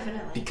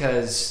 Definitely.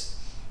 because,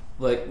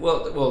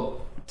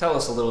 well, tell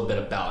us a little bit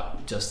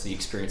about just the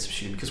experience of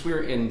shooting because we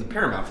were in the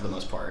Paramount for the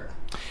most part.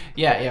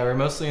 Yeah, we're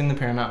mostly in the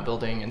Paramount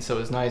building, and so it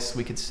was nice.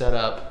 We could set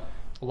up.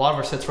 A lot of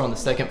our sets were on the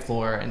second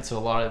floor, and so a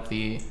lot of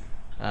the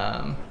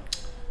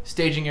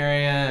staging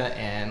area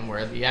and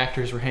where the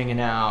actors were hanging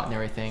out and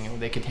everything, and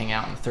they could hang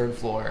out on the third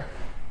floor.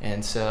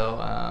 And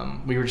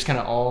so we were just kind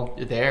of all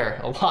there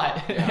a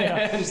lot.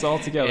 Yeah, just all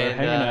together, And,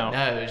 hanging out.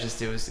 No,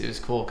 it was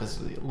cool because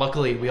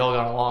luckily we all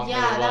got along Yeah,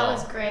 really that well.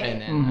 was great.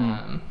 And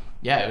then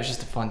it was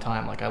just a fun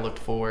time. Like I looked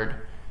forward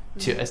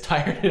to, as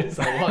tired as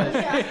I was,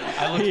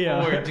 I looked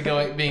Yeah. forward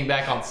to being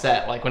back on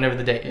set. Like whenever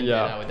the day ended,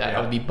 Yeah. I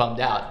would be bummed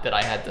out that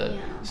I had to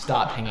Yeah.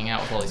 stop hanging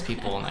out with all these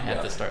people and I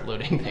had to start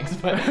loading things.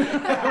 But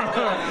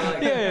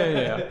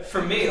Yeah.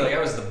 For me, like I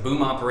was the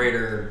boom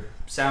operator,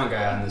 sound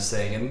guy on this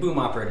thing, and boom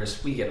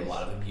operators, we get a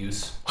lot of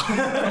abuse.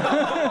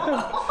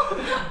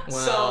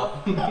 So,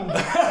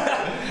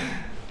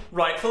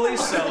 rightfully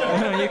so.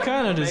 You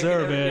kind of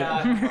deserve it.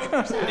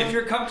 If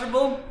you're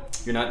comfortable,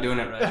 you're not doing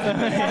it right.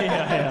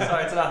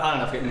 Sorry, it's not hot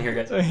enough getting in here,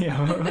 guys.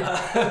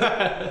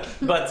 Yeah.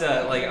 But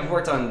like I've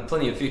worked on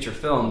plenty of feature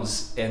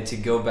films, and to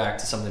go back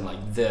to something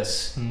like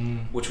this,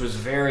 which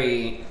was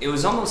it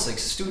was almost like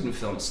student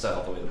film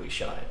style the way that we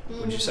shot it.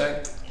 Would you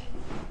say?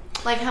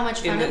 Like how much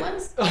fun In it the-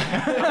 was? But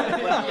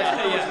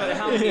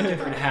how many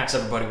different hats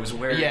everybody was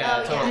wearing? yeah,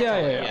 Oh, totally.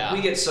 Yeah.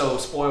 We get so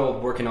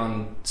spoiled working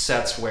on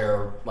sets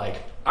where like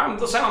I'm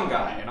the sound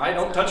guy and I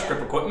don't touch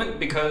grip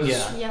equipment because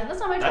Yeah. Yeah, that's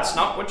not my job. that's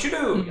not what you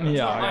do. That's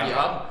Yeah, not my yeah.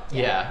 job.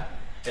 Yeah.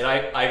 And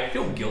I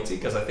feel guilty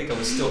because I think I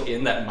was still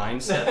in that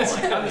mindset.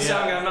 Like, I'm the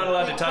sound guy, I'm not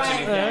allowed to touch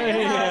Right.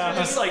 anything. Yeah. I'm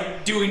just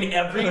like doing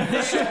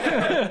everything.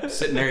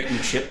 Sitting there eating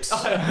chips.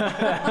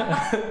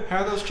 How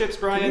are those chips,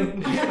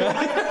 Brian?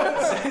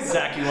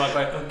 Zach, you walk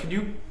by, can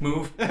you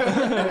move?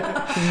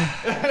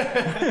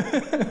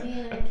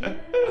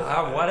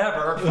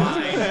 Whatever,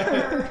 fine.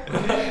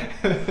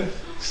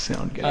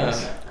 Sound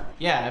guys.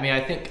 Yeah, I mean,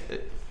 I think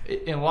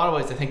in a lot of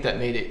ways, I think that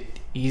made it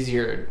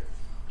easier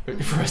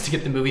for us to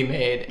get the movie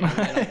made. And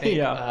I think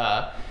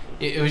Yeah.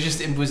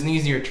 it was an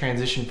easier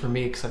transition for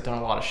me because I've done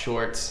a lot of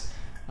shorts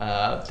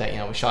that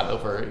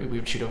we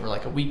would shoot over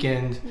like a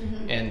weekend,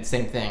 and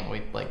same thing.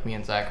 Me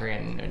and Zachary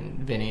and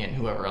Vinny and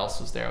whoever else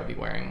was there would be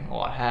wearing a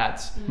lot of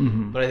hats.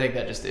 But I think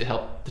that it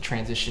helped the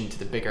transition to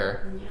the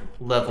bigger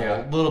level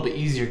Yeah. a little bit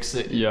easier because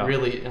Yeah.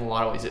 really, in a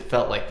lot of ways, it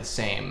felt like the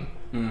same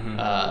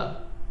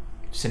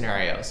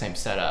scenario, same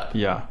setup.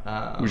 Yeah.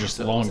 We're just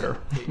longer.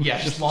 Yeah,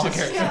 just longer.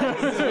 Yeah.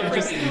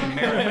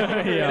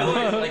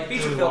 Like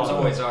feature films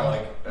always are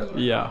like.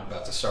 Yeah. I'm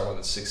about to start one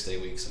that's 6 to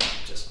 8 weeks, and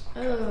just.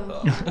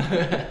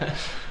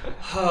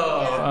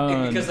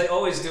 Oh. Because they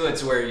always do it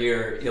to where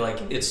you're like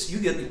you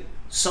get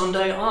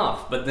Sunday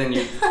off, but then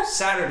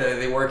Saturday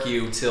they work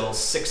you till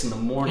 6 in the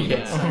morning. Yeah.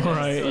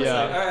 Right, So it's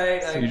yeah. like, all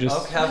right, So you just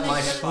I'll have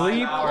my 5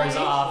 sleep. hours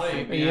off.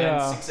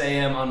 Yeah. 6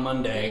 a.m. on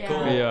Monday. Yeah.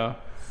 Cool. Yeah.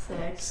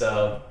 Sick.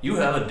 So you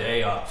have a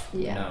day off.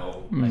 Yeah.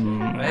 No.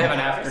 Mm. I have an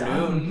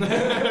afternoon.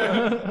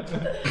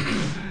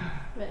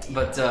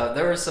 But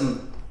there was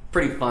some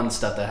pretty fun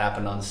stuff that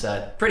happened on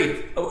set.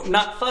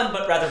 Not fun,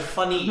 but rather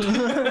funny.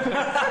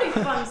 Pretty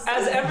fun stuff.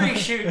 As every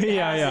shoot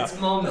has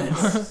its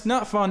moments.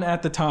 Not fun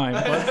at the time,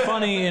 but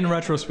funny in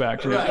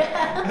retrospect. Right.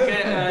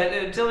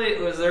 Okay, tell me,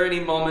 was there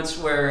any moments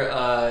where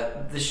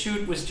the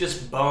shoot was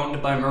just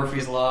boned by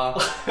Murphy's Law?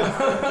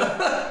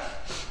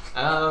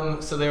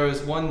 So there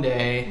was one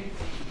day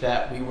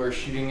that we were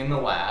shooting in the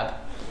lab,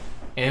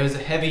 and it was a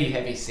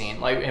heavy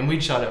scene. And we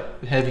shot a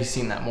heavy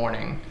scene that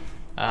morning.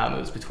 It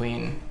was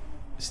between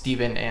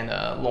Steven and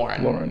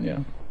Lauren. Lauren, yeah.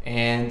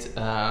 And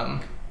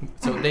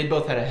so they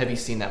both had a heavy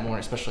scene that morning,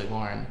 especially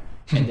Lauren.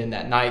 And then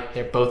that night,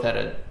 they both had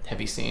a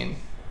heavy scene.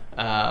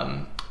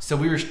 So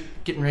we were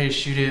getting ready to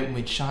shoot it, and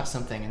we'd shot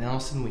something, and then all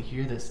of a sudden we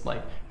hear this,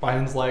 like,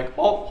 Ryan's like,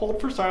 "Oh,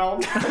 hold for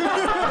sound."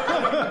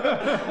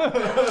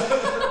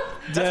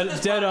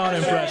 Dead on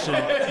impression.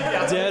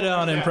 Dead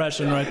on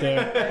impression right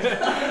there.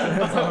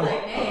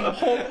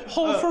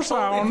 Hold for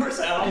sound.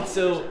 And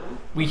so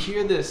we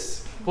hear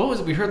this. What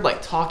was it? We heard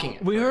like talking.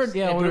 We heard,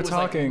 yeah, And we were it was,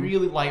 talking. Like,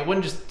 really, like it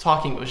wasn't just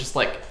talking; it was just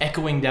like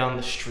echoing down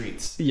the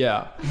streets.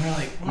 Yeah. And we're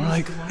like, We're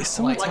like, is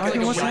someone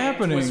talking? a What's giant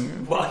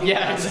happening?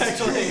 Yeah,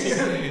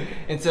 exactly.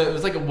 And so it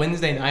was like a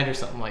Wednesday night or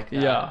something like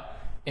that. Yeah.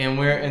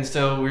 And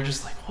so we're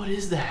just like, what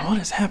is that?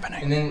 What is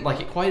happening? And then like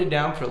it quieted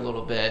down for a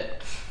little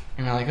bit,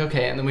 and we're like,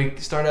 okay. And then we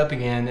start up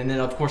again, and then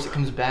of course it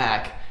comes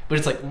back, but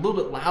it's like a little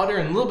bit louder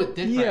and a little bit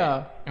different.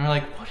 Yeah. And we're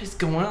like, what is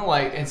going on?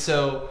 Like, and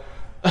so.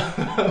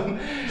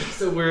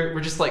 So we're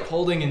just like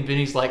holding, and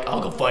Vinny's like, I'll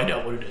go find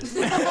out what it is.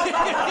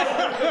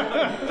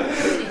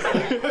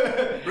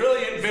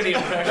 Brilliant Vinny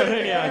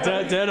impression. Yeah,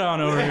 dead on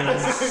over here.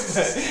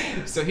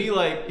 So he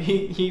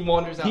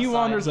wanders outside. He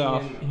wanders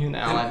off. He and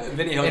Alan.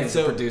 Vinny And Hogan's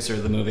the producer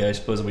of the movie. I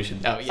suppose we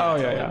should. Oh yeah. Oh,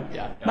 totally,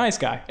 yeah. Nice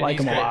guy. And Like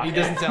he's him a great. lot. He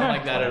doesn't sound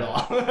like that at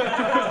all.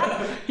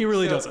 He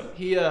really So doesn't.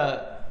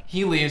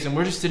 He leaves, and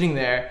we're just sitting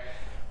there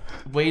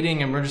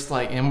waiting, and we're just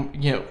like,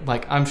 and you know,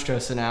 like I'm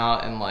stressing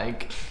out, and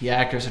like the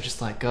actors are just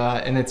like,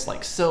 God, and it's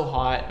like so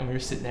hot, and we're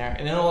sitting there,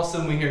 and then all of a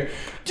sudden we hear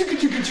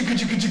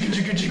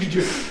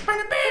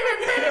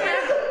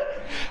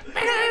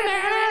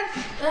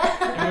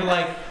and we're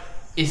like,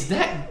 is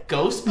that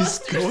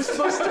Ghostbusters?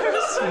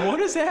 Ghostbusters? What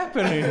is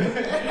happening?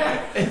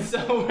 And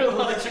so we're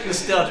like, Electric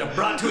nostalgia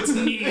brought to its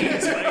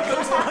knees by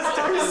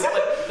Ghostbusters.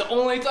 like, the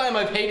only time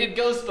I've hated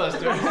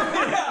Ghostbusters.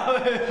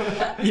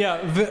 Yeah,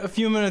 a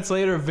few minutes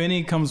later,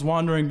 Vinny comes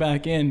wandering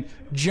back in,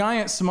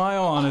 giant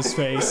smile on his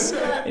face,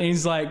 and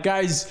he's like,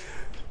 guys,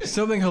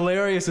 something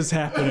hilarious is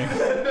happening.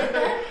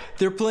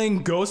 They're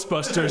playing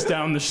Ghostbusters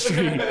down the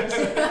street.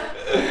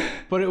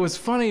 But it was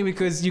funny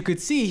because you could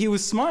see he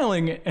was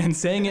smiling and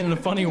saying it in a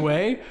funny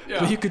way,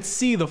 but you could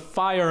see the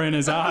fire in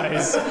his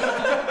eyes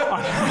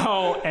on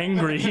how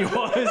angry he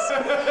was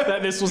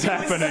that this was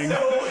happening.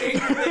 So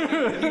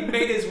angry. He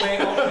made his way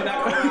all the way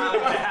back around to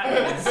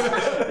happiness.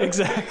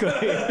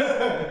 Exactly.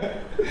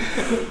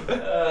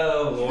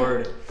 Oh,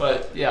 Lord.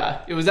 But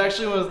yeah, it was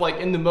actually like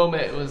in the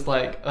moment it was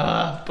like,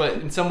 but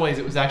in some ways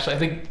it was actually, I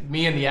think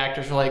me and the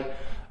actors were like,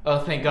 oh,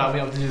 thank God we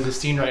don't have to do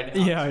this scene right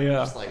now. Yeah,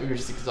 yeah. We were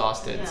just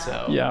exhausted. Yeah.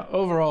 So Yeah,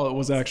 overall it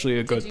was actually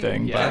a good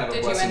thing. Yeah.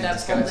 Did you end up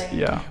holding? But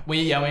yeah.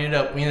 we ended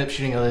up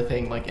shooting another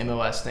thing like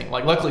MOS thing.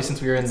 Like luckily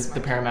since we were in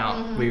the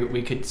Paramount,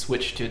 we could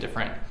switch to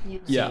different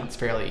Yeah. scenes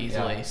fairly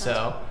easily. Yeah.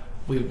 So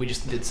we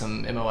just did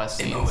some MOS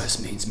scenes. MOS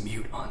means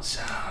mute on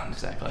sound.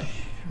 Exactly.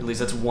 At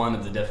least that's one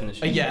of the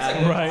definitions.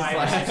 Yeah. Right.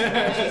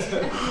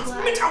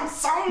 Without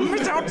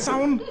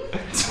sound.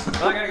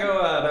 Well, I gotta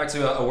go back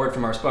to a word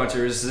from our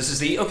sponsors. This is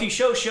the Oki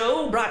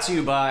Show, brought to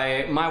you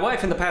by my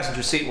wife in the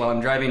passenger seat while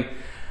I'm driving.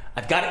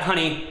 I've got it,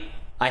 honey.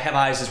 I have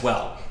eyes as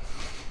well.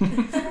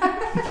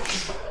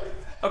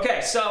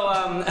 Okay, so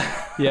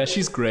Yeah,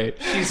 she's great.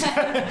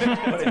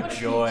 what a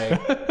joy.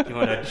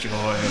 What a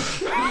joy.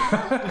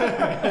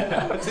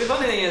 See, the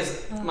funny thing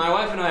is, my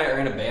wife and I are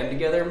in a band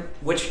together,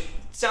 which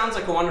sounds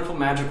like a wonderful,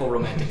 magical,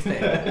 romantic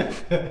thing.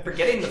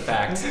 Forgetting the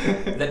fact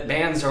that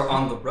bands are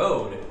on the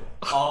road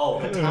all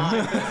the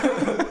time.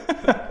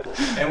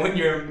 And when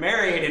you're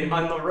married and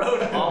on the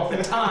road all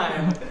the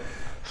time,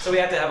 so we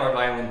have to have our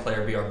violin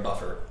player be our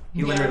buffer.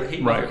 He literally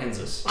Right. hands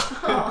us.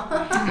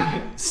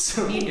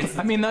 So it's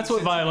I mean, that's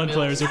what violin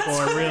players are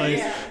for,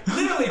 really.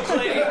 literally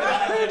playing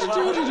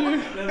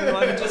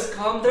everyone just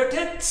calm their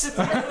tits.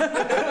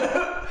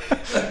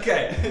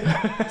 Okay,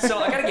 so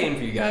I got a game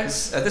for you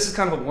guys. This is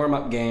kind of a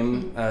warm-up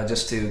game,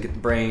 just to get the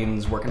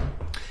brains working.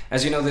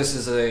 As you know, this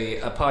is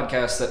a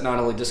podcast that not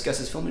only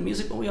discusses film and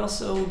music, but we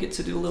also get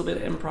to do a little bit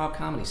of improv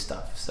comedy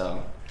stuff.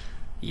 So,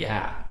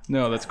 yeah.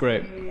 No, that's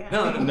great.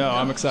 No,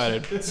 I'm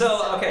excited.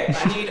 So, okay,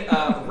 I need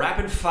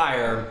rapid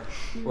fire.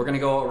 We're gonna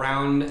go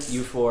around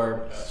you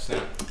four.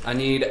 I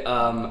need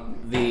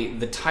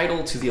the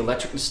title to the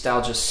Electric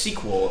Nostalgia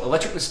sequel,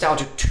 Electric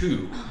Nostalgia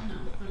 2.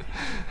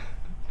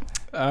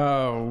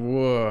 Oh,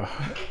 whoa.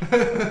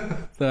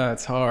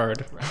 That's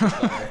hard.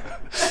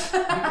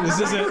 This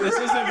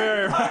isn't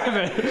very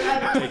rapid.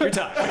 Take your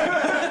time.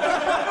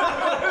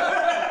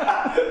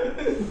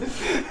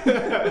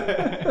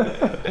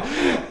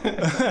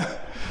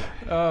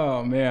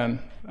 Oh man.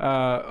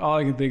 All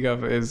I can think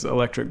of is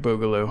Electric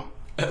Boogaloo.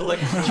 Yeah,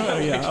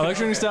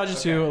 Electric Nostalgia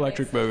 2,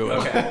 Electric Boogaloo.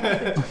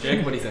 Okay.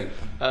 Jake, what do you think?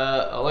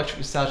 Electric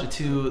Nostalgia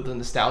 2, the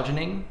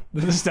Nostalgianing.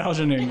 The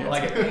Nostalgianing. I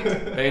like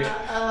it. Paige?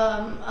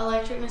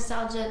 Electric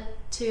Nostalgia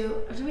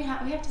 2. Do we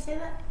have to say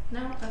that? No,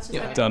 that's just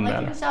okay. Doesn't Electric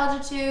matter.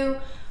 Nostalgia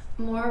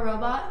 2. More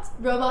robots.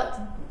 Robots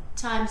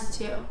times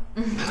 2.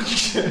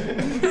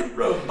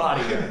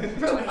 Robotier.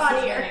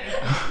 Robotier.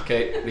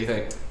 Okay, what do you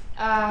think?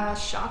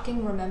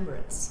 Shocking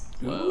Remembrance.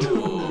 Ooh.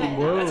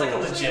 Whoa. That's like a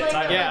legit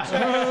title. Yeah.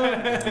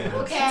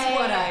 Okay. That's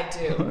what I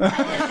do. I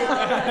didn't know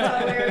that's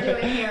what we were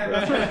doing here.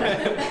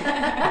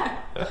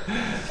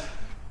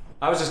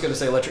 I was just going to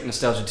say Electric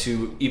Nostalgia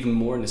 2, even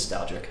more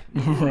nostalgic.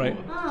 Right.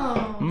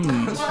 Oh.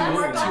 Mm. Well, I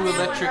worked on Too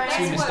that one, electric, right?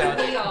 too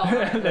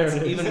nostalgic. There it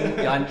is. Even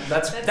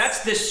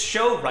that's this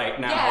show right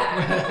now.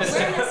 Yeah,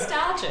 we're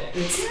nostalgic.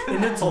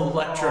 And it's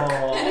electric.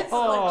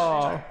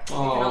 Oh.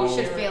 You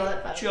should feel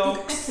it, but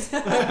Jokes.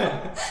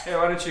 Hey,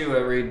 why don't you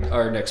read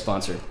our next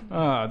sponsor?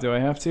 Do I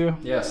have to?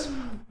 Yes.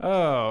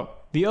 Oh.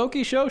 The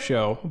Oki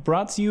Show,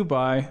 brought to you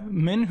by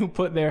men who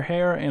put their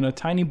hair in a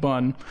tiny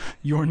bun.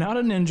 You're not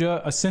a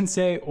ninja, a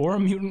sensei, or a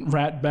mutant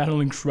rat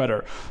battling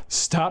Shredder.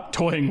 Stop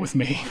toying with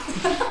me.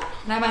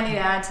 And I might need to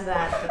add to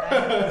that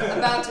I'm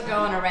about to go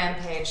on a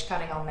rampage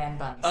cutting all man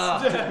buns.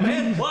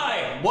 Man,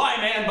 why? Why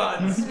man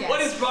buns? Yes.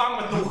 What is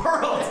wrong with the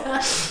world?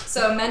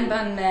 So men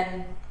bun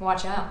men,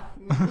 watch out.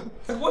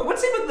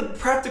 What's even the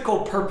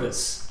practical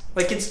purpose?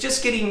 Like, it's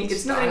just getting,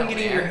 it's not even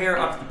getting your hair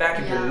off the back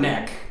of your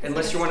neck,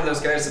 unless you're one of those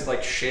guys that,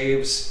 like,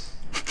 shaves.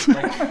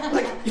 Like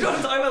you know what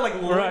I'm talking about?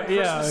 Like, Right,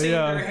 yeah, shaving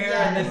yeah. their hair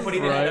and then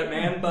putting it in a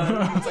man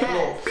bun. It's like a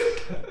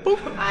little...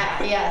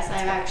 Yes,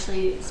 I've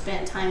actually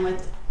spent time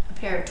with a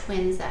pair of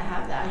twins that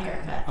have that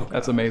haircut.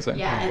 That's amazing.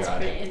 Yeah, it's God.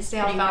 pretty. It's The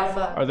pretty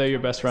alfalfa. Are they your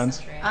best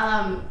friends?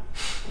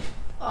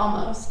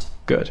 Almost.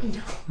 Good.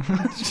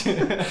 I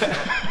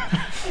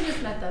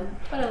just met them,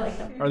 but I like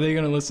them. Are they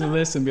going to listen to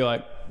this and be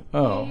like,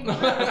 oh.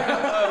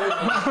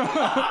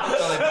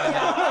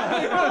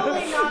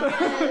 Probably not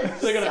gonna.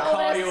 They're gonna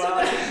call you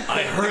out.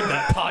 I heard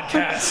that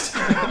podcast.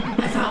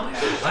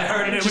 I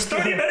heard it. It was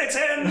 30 minutes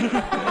in.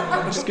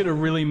 Just get a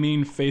really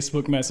mean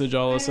Facebook message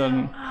all of a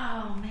sudden.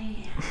 Oh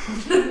man.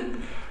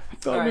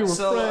 Thought All we right, were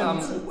so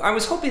friends. I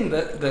was hoping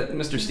that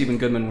Mr. Stephen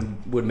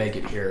Goodman would make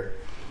it here.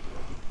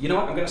 You know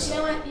what? I'm gonna stall.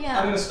 You know what? Yeah.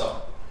 I'm gonna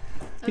stall.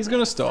 He's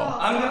going to stall.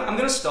 I'm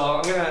gonna stall.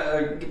 I'm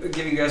gonna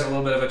give you guys a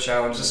little bit of a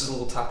challenge. This is a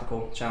little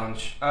topical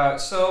challenge.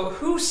 So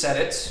who said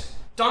it?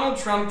 Donald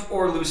Trump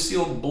or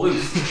Lucille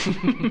Bluth?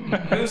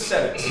 Who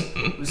said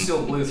it?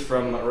 Lucille Bluth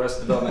from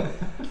Arrested Development.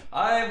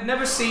 I've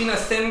never seen a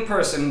thin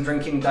person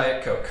drinking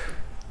Diet Coke.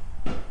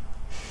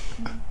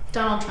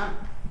 Donald Trump.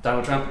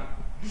 Donald Trump?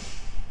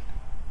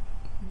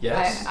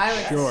 Yes. I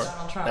would Sure.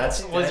 Donald Trump.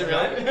 That's Was it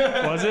really?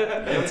 Was it?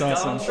 That's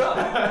awesome. Donald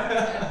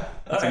Trump.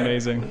 That's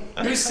amazing.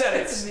 Who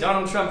said it?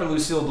 Donald Trump or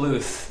Lucille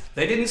Bluth?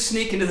 They didn't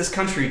sneak into this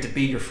country to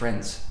be your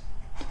friends.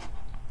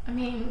 I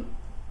mean,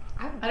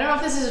 I don't know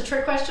if this is a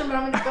trick question, but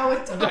I'm gonna go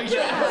with Donald Trump.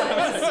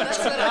 That's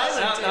what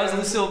I would do. That was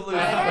Lucille Bluth.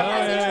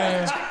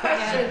 yeah.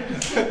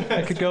 Question.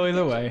 It could go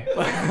either way.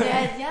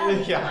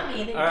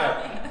 Yeah. All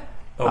right.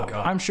 Oh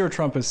God. I'm sure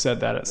Trump has said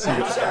that at some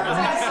point.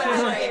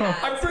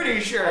 I'm pretty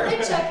sure.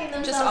 They're checking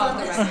themselves Just off on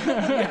the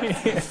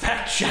this. record.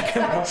 Fact check.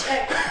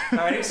 Check. All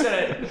right, who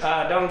said it?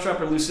 Donald Trump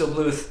or Lucille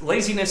Bluth?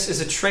 Laziness is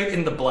a trait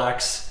in the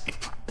blacks.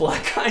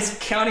 Black guys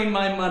counting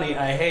my money.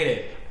 I hate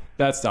it.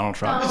 That's Donald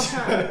Trump. Donald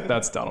Trump.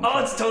 That's Donald Oh,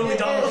 Trump. it's totally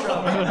Donald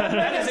Trump.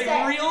 That is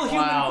a real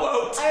human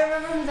quote. I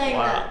remember him saying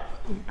that.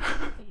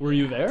 Were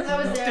you there? I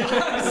was there.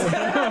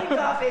 Having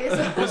coffee.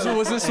 So.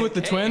 Was this with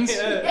the twins?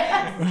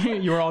 Yes.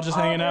 You were all just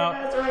hanging out?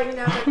 All three of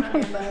us were hanging out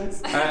with my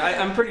buns.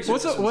 I'm pretty sure.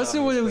 What's it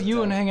with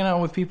you and hanging out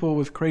with people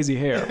with crazy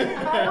hair?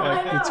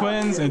 Like the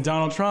twins and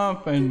Donald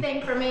Trump and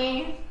Thing for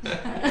me.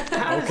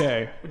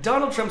 okay.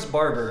 Donald Trump's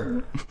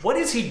barber. What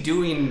is he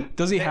doing?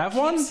 Does he that have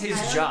one? keeps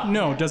his job.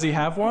 No, does he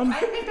have one? I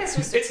think that's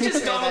just It's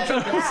just Donald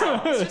Trump.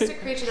 Yeah, it's just a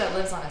creature that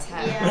lives on his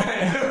head.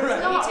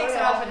 Yeah. He takes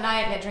it off at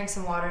night and it drinks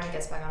some water and it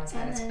gets back on his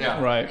head. It's cool.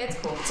 Yeah. Right. It's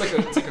cool. It's like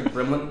a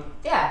gremlin.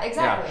 Yeah,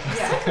 exactly.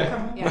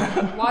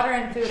 Yeah. Water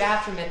and food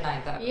after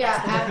midnight, though. Yeah.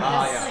 That's the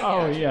difference. yeah.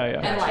 Oh yeah,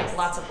 And yeah. like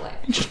lots of light.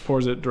 He just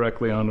pours it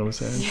directly onto his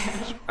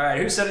head. All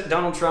right, who said it?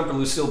 Donald Trump or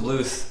Lucille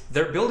Bluth?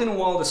 They're building a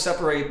wall to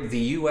separate the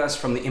U.S.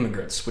 from the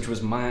immigrants, which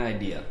was my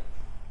idea.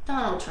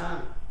 Donald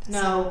Trump.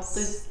 No.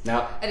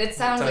 No. And it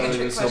sounds like a trick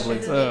Lucille question.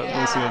 Bluth.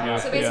 Yeah. Lucille Bluth,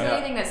 So basically, yeah.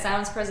 anything that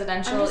sounds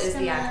presidential I'm just is the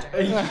gonna- actor.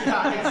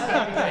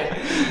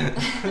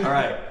 All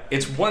right.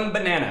 It's one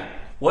banana.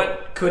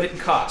 What could it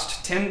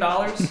cost?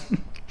 $10?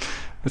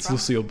 It's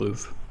Lucille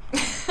Bluth.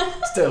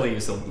 It's totally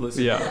Lucille.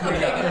 Yeah.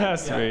 It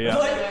has to be, yeah.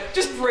 Like,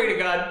 just pray to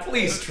God,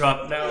 please,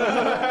 Trump.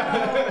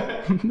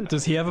 No.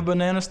 Does he have a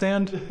banana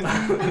stand?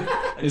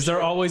 Is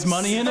there always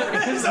money in it?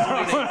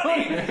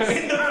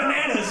 in the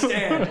banana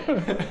stand.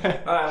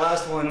 All right,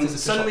 last one. This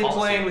is Suddenly official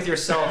playing policy. with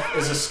yourself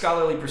is a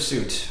scholarly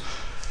pursuit.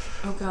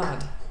 Oh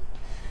God.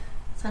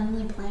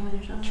 Suddenly playing with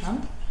yourself.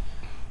 Trump?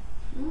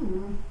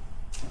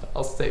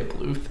 I'll say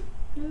Bluth.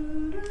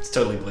 It's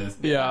totally Bluth.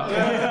 Yeah.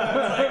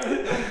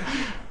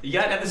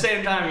 Yet at the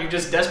same time, you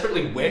just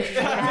desperately wish.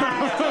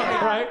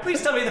 Right?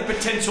 Please tell me the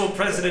potential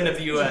president of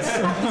the U.S.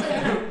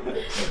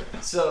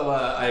 So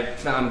I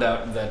found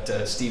out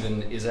that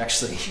Steven is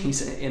actually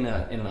he's in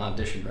an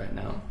audition right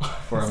now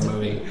for a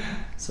movie.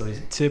 So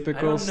he's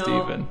Typical I don't know.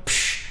 Steven.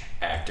 Psh,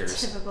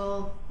 actors,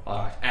 Typical.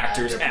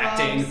 actors Actor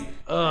acting.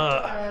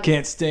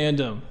 Can't stand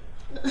him.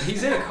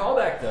 He's in a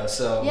callback though,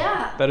 so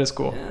Yeah. That is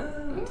cool.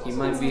 he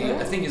might be.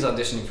 I think he's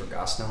auditioning for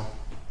Gosnell.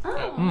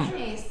 Oh,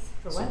 nice.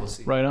 For So what? we'll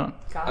see. Right on.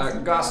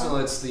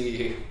 Gosnell, it's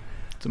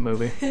It's a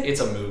movie. it's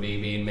a movie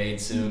being made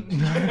soon.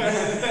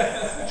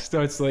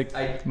 Starts like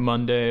I-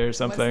 Monday or What's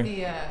something.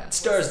 the It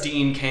stars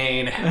Dean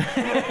Cain.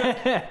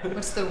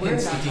 what's the word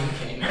on Dean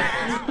that? Cain.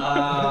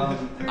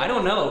 I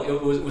don't know.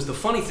 It was the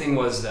funny thing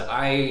was that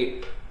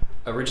I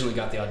originally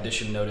got the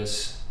audition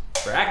notice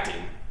for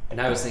acting, and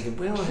I was thinking,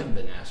 well, I haven't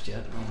been asked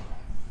yet. Well,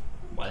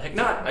 why the heck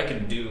not? I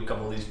can do a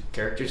couple of these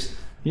characters,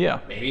 Yeah.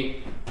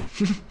 maybe.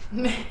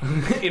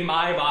 In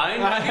my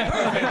mind, that'd be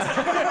perfect.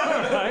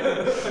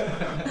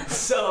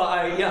 So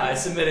I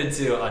submitted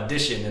to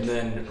audition, and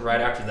then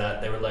right after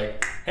that, they were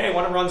like, "Hey,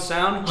 want to run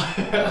sound?"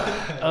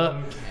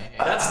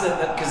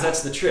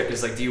 That's the trick.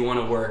 Is like, do you want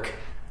to work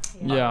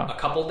Yeah. a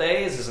couple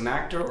days as an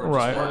actor, or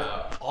Right. just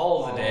work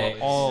all the days?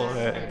 All of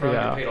it. And probably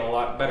get paid Yeah. a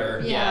lot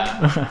better.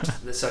 Yeah.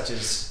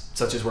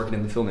 Such as working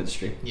in the film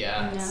industry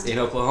Yeah. in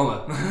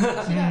Oklahoma.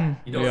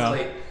 You don't Yeah.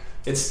 really.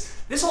 It's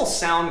this whole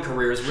sound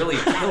career is really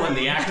killing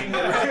the acting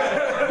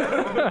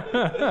career.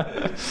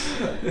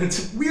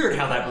 It's weird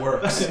how that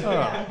works. Oh,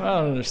 I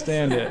don't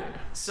understand it.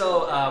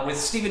 So with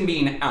Steven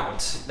being out,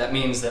 that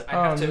means that I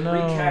have Oh, to no.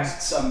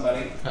 recast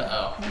somebody.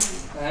 Uh-oh.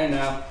 I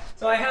know.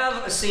 So I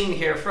have a scene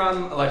here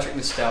from Electric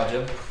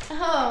Nostalgia.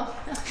 Oh.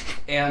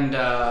 And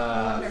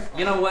Wonderful.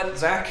 you know what,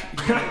 Zach?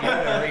 You're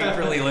gonna read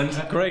for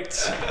Leland. Great.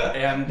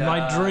 And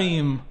My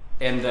dream.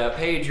 And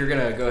Paige, you're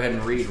gonna go ahead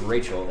and read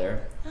Rachel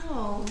there.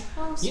 Oh.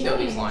 You know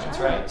these lines,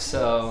 right?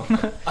 So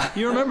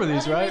You remember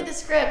these, I didn't right? read the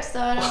script,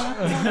 so I don't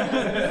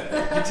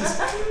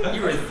know.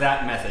 you were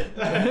that method.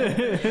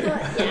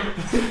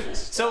 Yeah.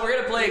 So we're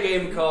gonna play a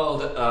game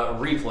called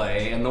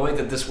Replay, and the way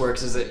that this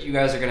works is that you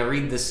guys are gonna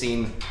read this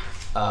scene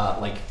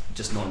like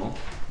just normal,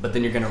 but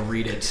then you're gonna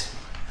read it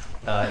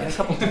in a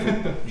couple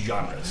different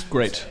genres.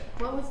 Great.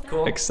 What was that?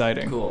 Cool.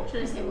 Exciting. Cool.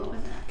 Should I say what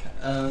was that?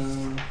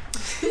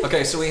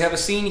 Okay, so we have a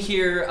scene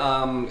here.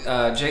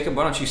 Jacob,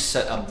 why don't you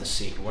set up the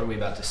scene? What are we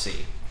about to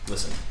see?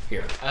 Listen,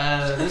 here.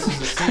 This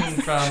is a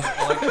scene from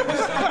Electric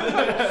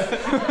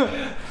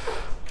Nostalgia.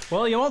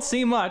 Well, you won't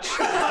see much.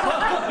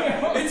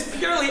 It's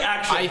purely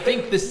action. I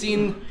think the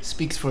scene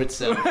speaks for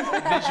itself.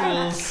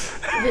 Visuals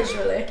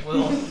Visually.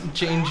 will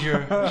change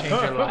your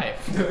life.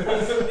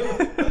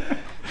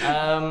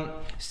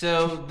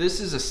 So this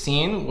is a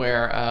scene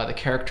where the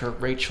character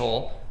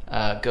Rachel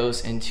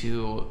goes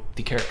into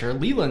the character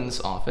Leland's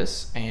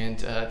office and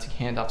to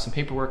hand off some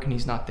paperwork, and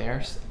he's not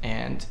there,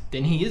 and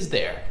then he is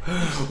there,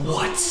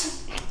 What?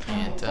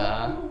 and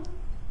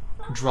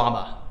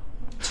drama.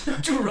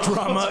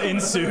 Drama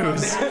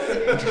ensues.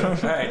 All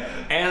right,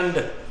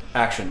 and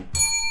action.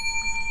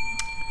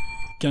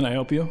 Can I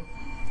help you?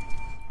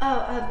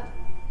 Oh,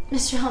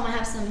 Mr. Helm, I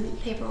have some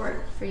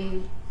paperwork for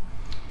you.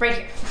 Right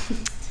here.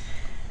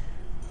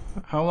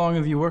 How long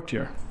have you worked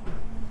here?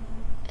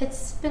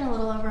 It's been a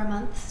little over a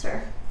month,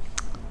 sir.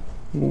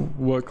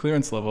 What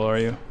clearance level are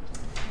you?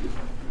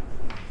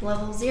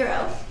 Level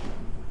 0.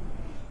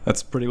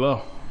 That's pretty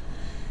low.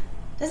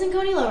 Doesn't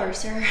go any lower,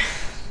 sir.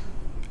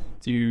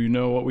 Do you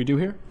know what we do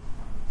here?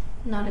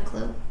 Not a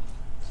clue.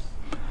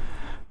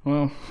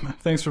 Well,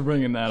 thanks for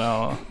bringing that.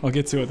 I'll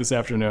get to it this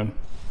afternoon.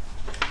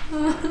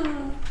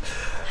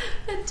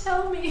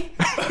 Tell me.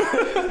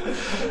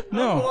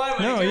 No,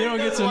 no, you don't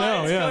get to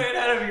know. It's Yeah, coming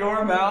out of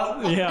your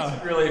mouth. Yeah.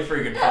 It's really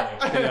freaking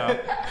funny.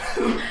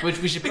 yeah. Which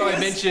we should probably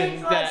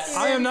mention that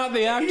I am not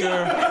the actor.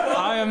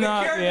 I am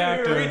not the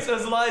character who reads actor.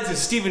 those lines is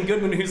Stephen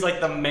Goodman, who's like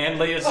the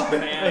manliest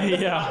man.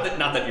 Yeah.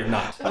 Not that you're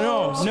not.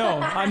 No,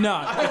 I'm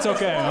not. It's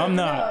okay. I'm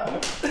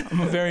not.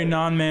 I'm a very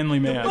non-manly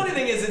The man. funny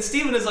thing is that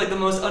Steven is like the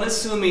most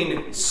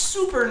unassuming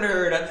super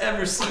nerd I've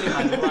ever seen in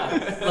my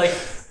life. Like,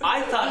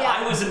 I thought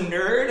I was a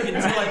nerd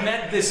until I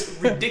met this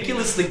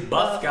ridiculously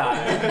buff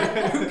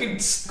guy who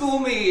could school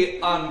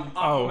me on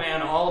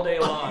Aquaman all day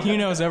long. He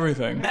knows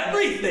everything.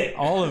 Everything!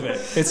 All of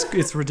it.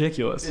 It's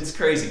ridiculous. It's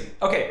crazy.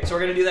 Okay, so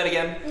we're gonna do that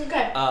again.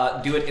 Okay.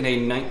 Do it in a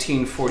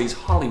 1940s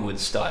Hollywood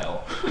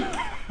style.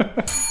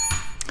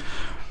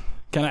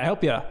 Can I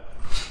help you?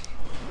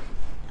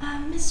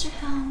 Mr.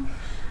 Helm,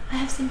 I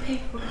have some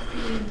paperwork for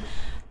you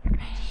right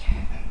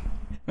here.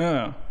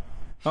 Oh.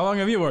 How long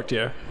have you worked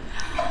here?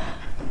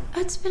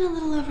 It's been a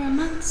little over a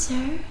month,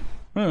 sir.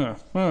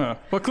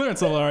 What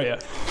clearance level are you?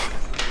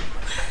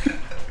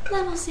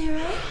 Level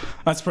 0.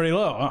 That's pretty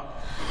low, huh?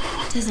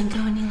 Doesn't go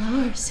any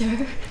lower,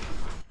 sir.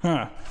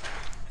 Huh.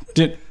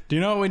 Do you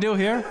know what we do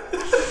here?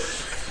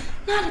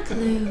 Not a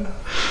clue.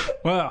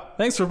 Well,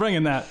 thanks for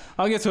bringing that.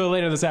 I'll get to it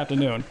later this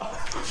afternoon.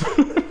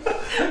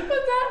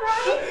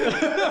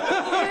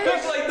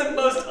 It's like the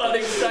most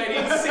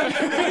unexciting scene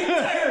in the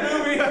entire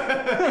movie.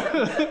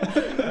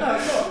 Oh,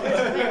 cool.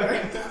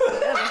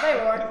 That's a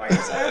paperwork for you,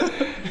 sir.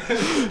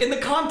 In the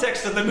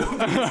context of the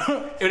movie,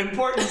 it's an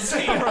important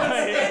scene.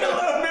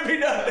 Standalone, maybe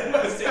not the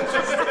most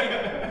interesting.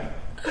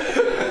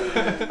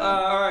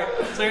 All right,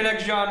 so your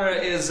next genre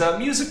is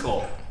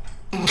musical.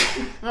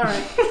 All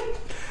right.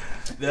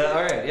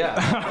 All right, yeah.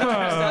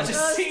 Now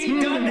just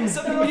scene done as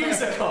a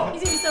musical.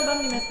 He's gonna be so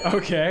bummed you missed it.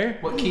 Okay.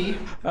 What key?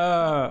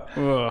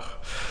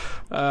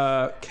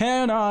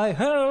 Can I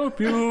help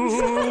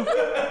you?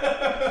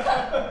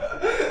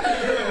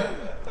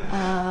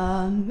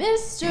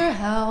 Mr.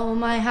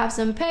 Helm, I have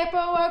some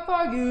paperwork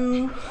for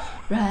you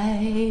right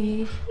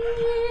here.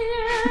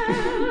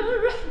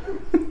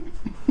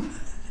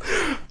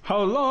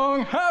 How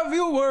long have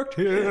you worked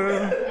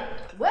here?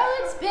 Well,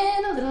 it's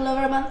been a little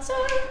over a month,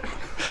 sir.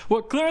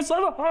 What clearance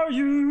level are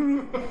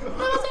you?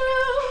 Level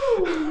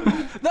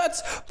 0.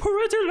 That's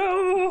pretty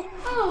low.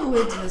 Oh,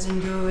 it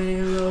doesn't go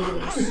any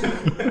lower, sir.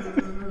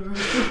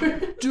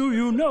 Do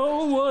you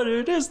know what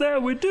it is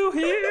that we do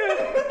here?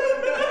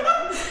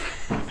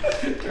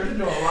 Turns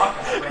into a rock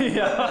opera.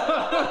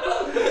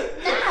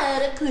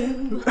 Not a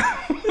clue.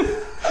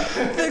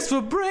 Thanks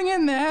for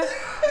bringing that.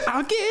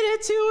 I'll get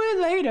into it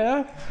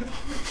later.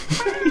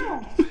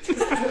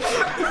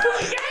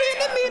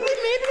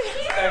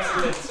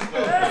 Excellent.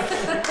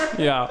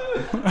 Yeah.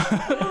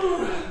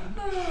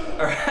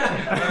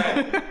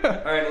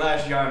 All right,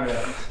 last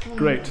genre.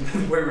 Great.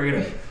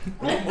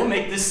 We'll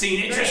make this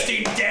scene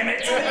interesting, damn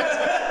it.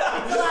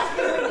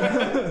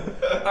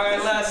 All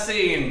right, last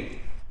scene.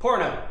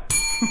 Porno.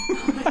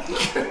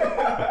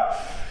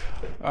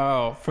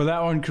 Oh, for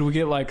that one, could we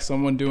get like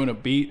someone doing a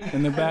beat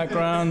in the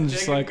background?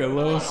 Just like a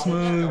low,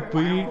 smooth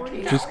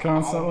beat, just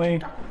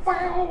constantly.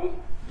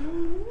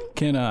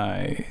 Can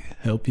I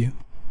help you?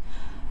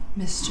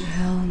 Mr.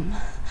 Helm,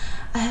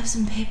 I have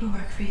some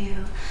paperwork for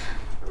you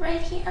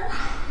right here.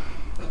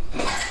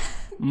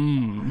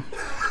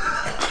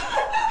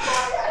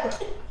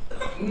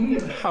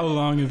 How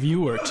long have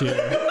you worked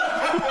here?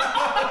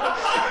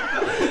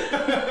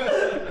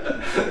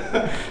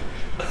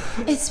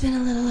 It's been a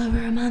little over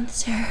a month,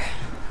 sir.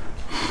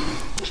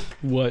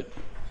 What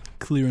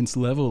clearance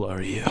level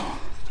are you?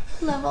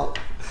 Level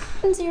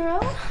 0.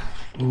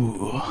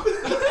 Ooh.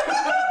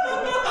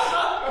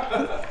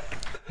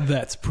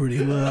 That's pretty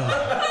low.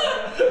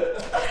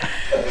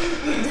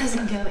 It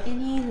doesn't go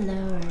any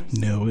lower.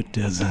 No, it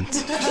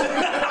doesn't.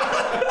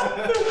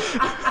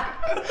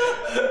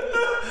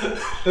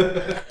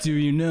 Do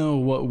you know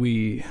what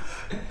we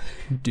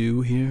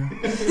do here?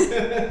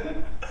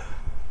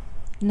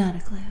 Not a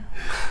clue.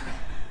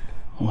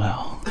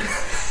 Well,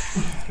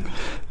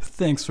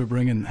 thanks for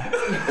bringing that.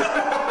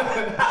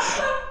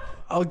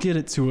 I'll get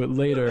it to it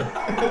later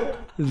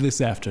this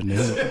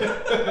afternoon.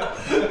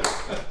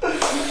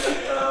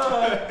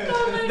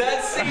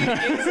 That scene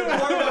is a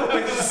porno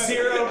with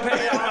zero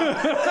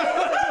payoff.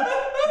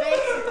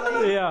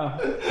 Basically. Yeah.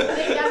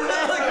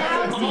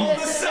 All of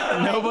a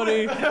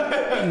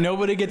sudden,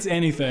 Nobody gets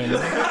anything.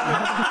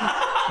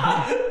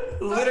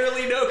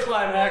 literally no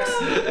climax.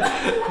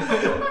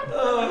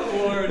 Oh,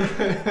 Lord.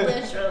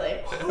 Literally.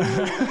 I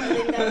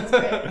think that was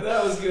great.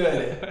 That was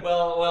good.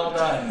 Well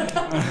done.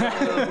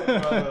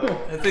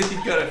 I think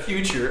you've got a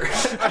future.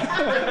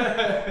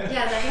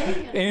 Yeah,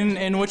 that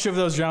In which of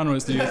those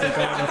genres do you think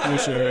I have a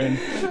future in?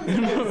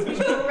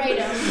 Rate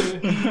 'em.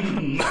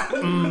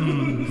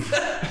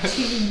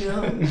 Do you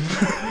know?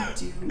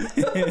 Do you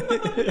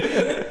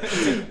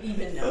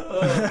even know?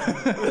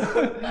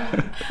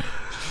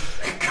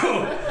 Go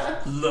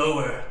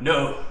lower.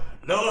 No.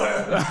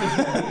 Lower.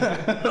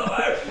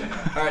 Lower.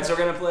 All right, so we're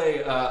going to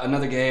play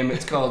another game.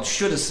 It's called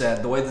Shoulda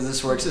Said. The way that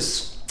this works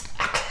is...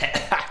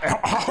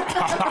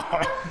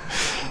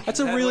 That's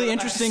a really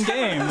interesting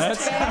game.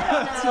 That's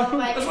That's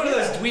one of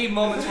those dweeb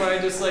moments where I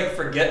just like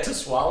forget to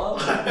swallow.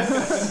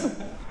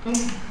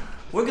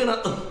 We're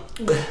gonna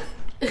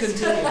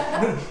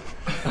continue.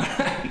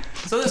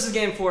 So this is a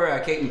game for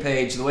Kate and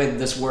Paige. The way that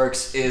this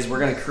works is we're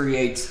gonna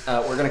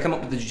come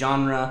up with a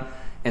genre,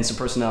 and some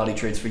personality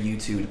traits for you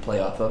two to play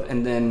off of.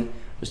 And then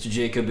Mr.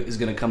 Jacob is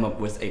going to come up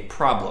with a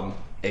problem,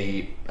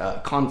 a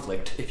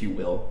conflict, if you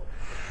will.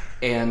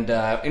 And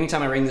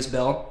anytime I ring this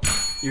bell,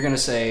 you're going to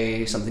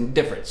say something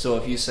different. So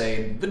if you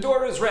say, the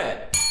door is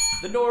red,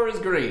 the door is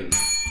green,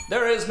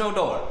 there is no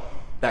door,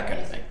 that kind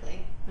of thing.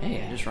 Basically.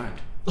 Hey, I just rhymed.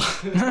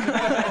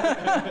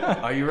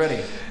 Are you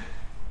ready?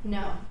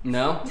 No.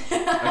 No?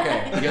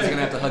 Okay, you guys are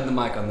gonna have to hug the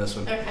mic on this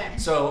one. Okay.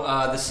 So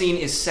the scene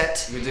is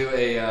set. You do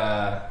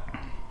a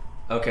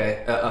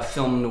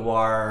film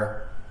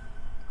noir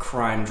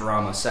crime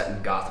drama set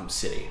in Gotham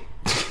City.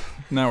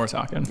 Now we're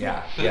talking.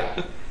 Yeah.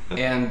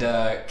 And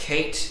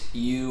Kate,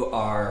 you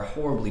are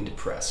horribly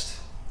depressed.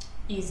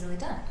 Easily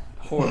done.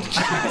 Horribly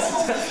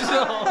depressed.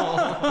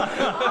 I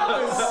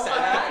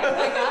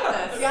got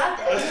this. You got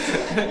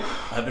this.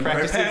 I've been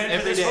Practices preparing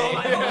every for this day.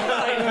 my whole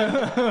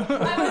life.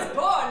 I was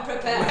born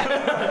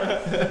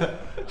prepared.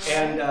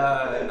 And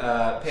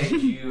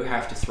Paige, you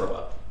have to throw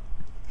up.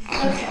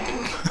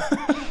 Okay.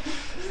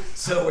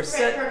 So we're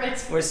set.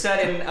 Perfect. We're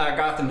set in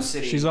Gotham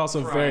City. She's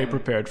also crime. very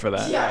prepared for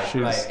that. Yeah,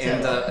 She's, Right.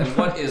 And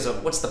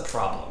what's the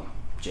problem,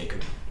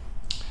 Jacob?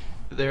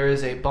 There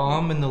is a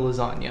bomb in the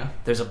lasagna.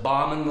 There's a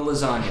bomb in the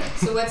lasagna.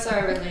 So what's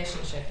our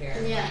relationship here?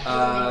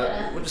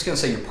 Yeah. We're just gonna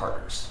say you're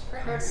partners.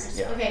 Partners.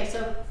 Yeah. Okay,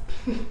 so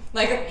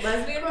Like a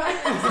lesbian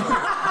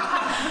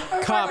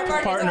Cop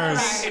partners.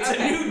 It's a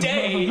new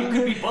day. You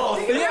could be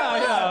both.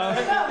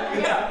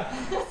 Yeah.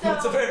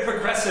 It's a very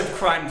progressive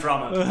crime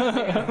drama.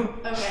 Okay.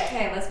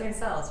 Okay, lesbian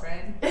cells,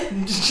 right? The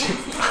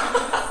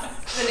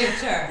new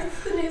term.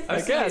 I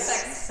guess.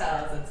 Sex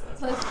cells.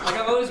 Like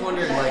I've always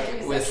wondered,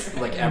 like with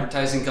like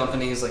advertising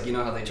companies, like you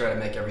know how they try to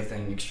make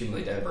everything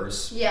extremely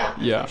diverse. Yeah.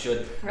 Yeah. They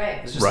should. I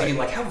Right. was just Right. thinking,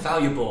 like, how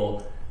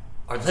valuable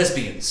are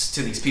lesbians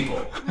to these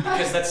people?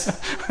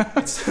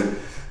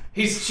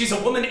 Because she's a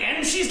woman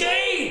and she's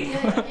gay.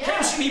 Yeah.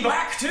 Can she be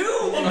black too?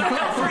 We'll make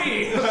her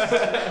free.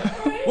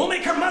 We'll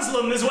make her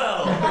Muslim as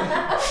well.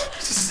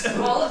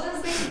 All of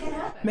those things can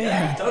happen.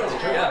 Man. Totally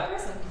true. Yeah.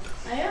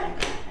 Yeah.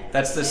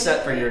 That's the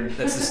set for your.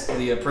 That's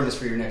the premise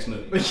for your next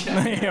movie.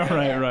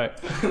 Yeah, right.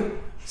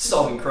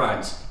 Solving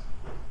crimes.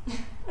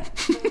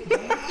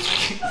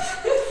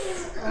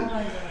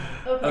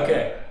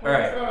 Okay. All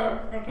right.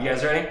 You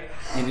guys ready?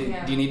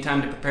 Yeah. Do you need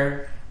time to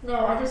prepare?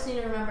 No, I just need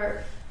to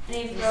remember. I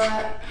need to throw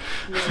up.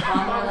 Bomb in a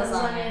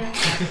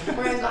lasagna.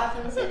 We're in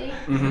Gotham City.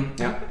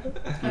 Mm-hmm. Yeah.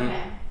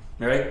 Okay.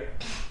 All right.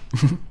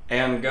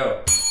 And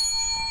go.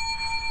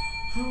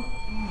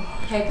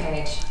 Hey,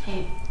 Paige.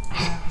 Hey.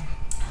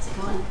 How's it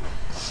going?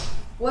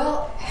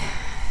 Well,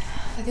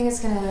 I think it's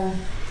gonna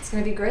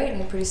be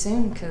great pretty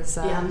soon because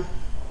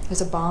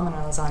there's a bomb in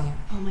our lasagna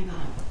Oh my god.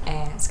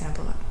 and it's gonna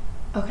blow up.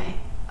 Okay.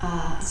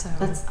 So-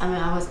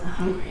 I wasn't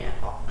hungry at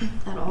all.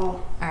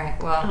 All right.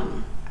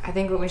 Well, I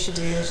think what we should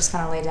do is just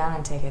kind of lay down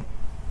and take it.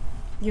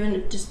 You want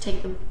to just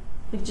take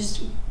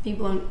just be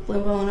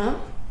blown up?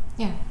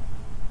 Yeah.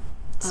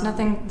 It's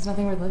nothing. It's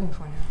nothing worth living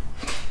for now.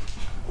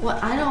 Well,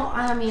 I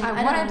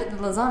wanted the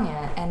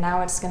lasagna, and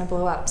now it's gonna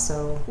blow up.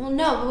 So Well,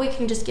 no, but we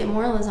can just get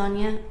more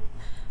lasagna.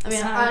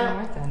 it's not even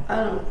worth it. I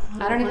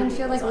don't even wanna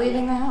feel eat like lasagna.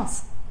 leaving the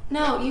house.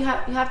 No, you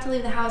have to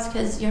leave the house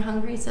because you're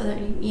hungry, so that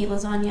you eat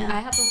lasagna. I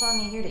have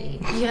lasagna here to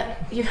eat.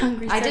 You're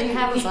hungry. I so didn't you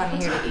have eat lasagna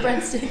here to eat.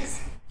 breadsticks.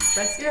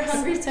 You're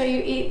hungry, so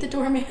you eat the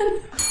doorman.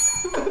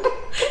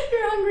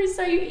 You're hungry,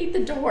 so you eat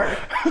the door. I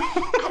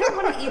don't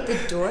want to eat the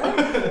door.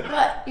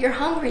 But you're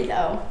hungry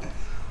though,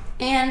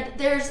 and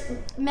there's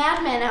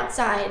madmen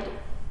outside.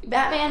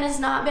 Batman has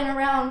not been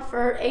around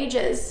for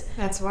ages.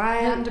 That's why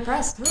I'm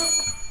depressed.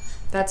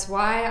 That's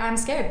why I'm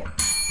scared.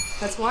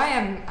 That's why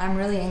I'm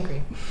really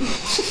angry.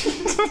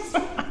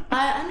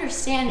 I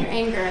understand your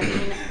anger. I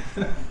mean,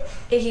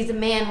 if he's a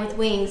man with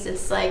wings.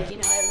 It's like,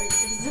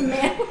 he's a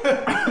man.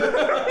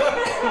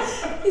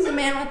 He's a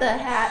man with a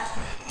hat.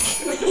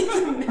 He's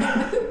a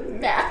man with a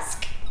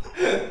mask.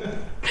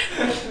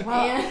 Well,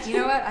 And- you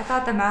know what? I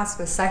thought the mask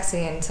was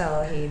sexy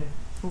until he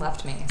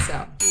left me.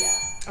 So Yeah.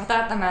 I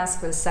thought the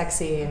mask was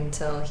sexy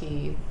until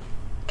he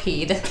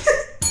peed.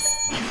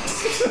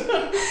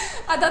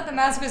 I thought the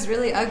mask was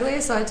really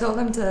ugly, so I told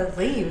him to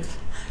leave.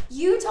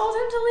 You told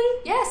him to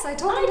leave? Yes, I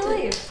told him to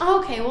leave.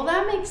 Okay, well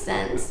that makes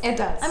sense. It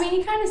does. I mean,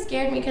 he kind of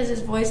scared me because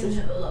his voice was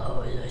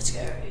really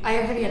scary. I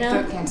heard he had You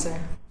know? throat cancer.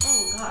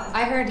 Oh God.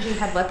 I heard he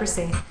had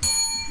leprosy.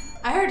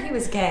 I heard he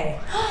was gay.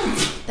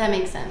 That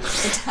makes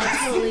sense.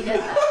 I totally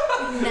get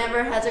that. He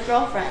never has a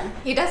girlfriend.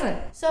 He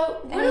doesn't. So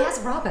And he has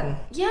Robin.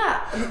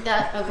 Yeah,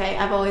 okay.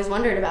 I've always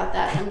wondered about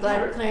that. I'm glad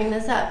we're clearing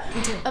this up.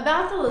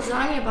 About the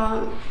lasagna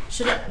bomb.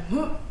 Should I?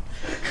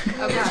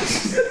 Oh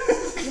gosh.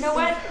 You know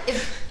what?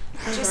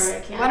 I'm sorry,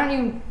 I can't. Why don't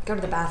you go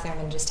to the bathroom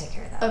and just take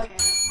care of that? Okay.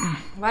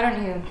 Why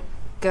don't you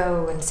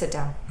go and sit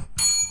down?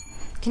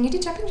 Can you do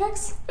jumping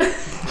jacks? Do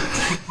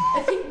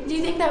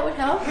you think that would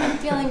help? I'm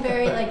feeling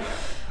very like.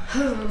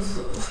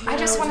 I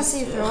just want to see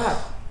you throw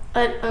up.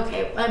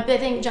 Okay, I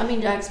think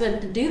jumping jacks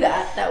would do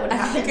that. That would I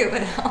happen. think it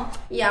would help.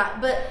 Yeah,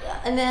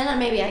 and then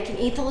maybe I can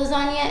eat the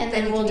lasagna and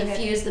then you we'll can eat it.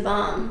 defuse the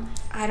bomb.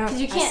 I don't.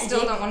 'Cause you can't I still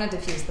dig- don't want to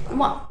defuse the bomb.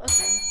 Well,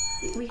 okay.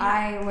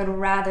 I would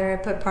rather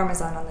put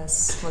Parmesan on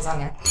this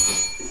lasagna.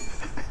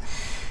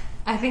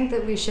 I think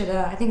that we should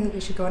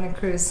go on a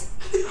cruise.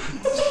 I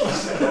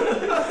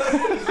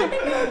think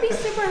it would be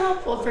super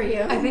helpful for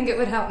you. I think it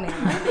would help me.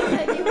 I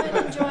think that you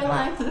would enjoy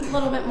life a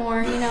little bit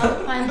more,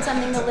 find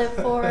something to live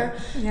for.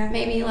 Yeah.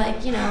 Maybe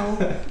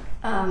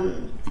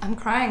I'm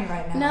crying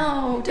right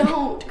now. no,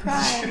 don't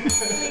cry.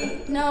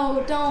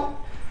 No, don't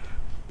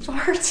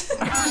fart.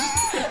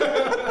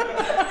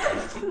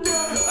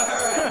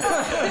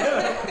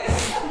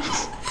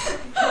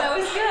 That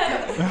was good.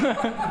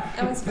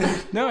 That was fun.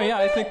 No, yeah,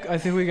 I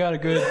think we got a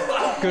good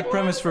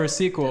premise for a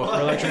sequel for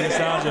Electric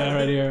Nostalgia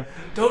right here.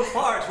 Don't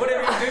fart.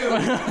 Whatever you do,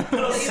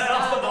 it'll set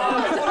off the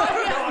bomb. Go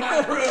on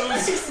a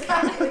cruise.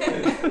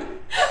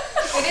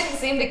 We didn't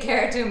seem to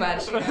care too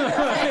much.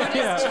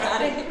 Yeah.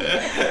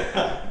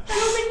 I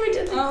don't think we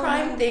did the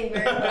crime thing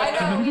very well. I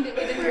know, we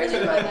didn't really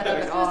run that up We're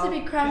at supposed all. to be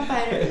crime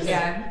fighters.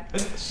 Yeah.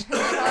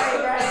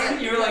 Sorry,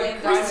 Brian. You're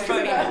like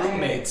crime-fighting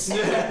roommates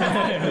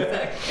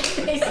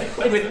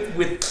Basically.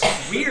 with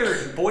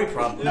weird boy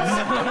problems. All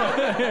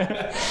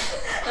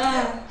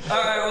right,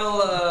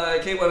 well,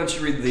 Kate, why don't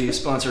you read the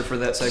sponsor for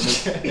that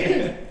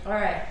segment? All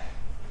right.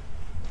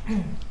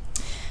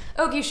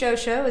 Okie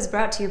Show is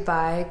brought to you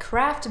by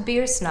Craft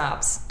Beer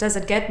Snobs. Does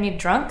it get me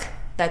drunk?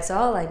 That's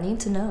all I need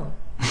to know.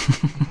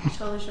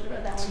 Totally should have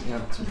read that one.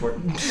 Yeah, it's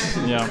important.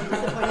 Yeah.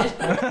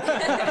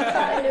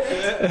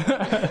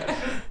 Disappointed.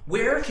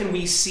 Where can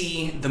we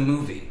see the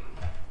movie?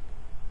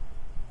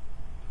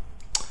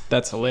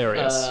 That's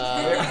hilarious.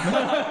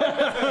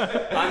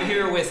 I'm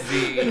here with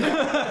the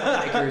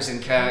makers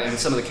and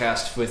some of the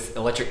cast with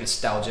Electric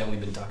Nostalgia. We've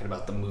been talking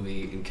about the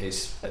movie in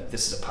case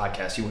this is a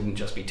podcast. You wouldn't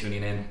just be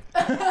tuning in. The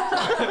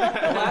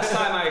last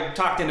time I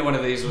talked into one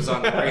of these was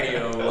on the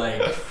radio, I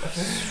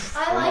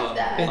like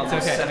that. almost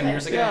okay. 7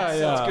 years ago. Yeah,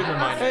 yeah. It's a good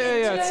reminder.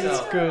 Yeah, it's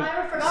good.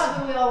 I forgot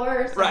who we all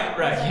were. So Right,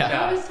 right,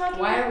 yeah. Who was talking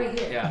Why about? are we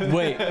here? Yeah.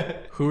 Wait,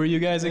 who are you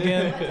guys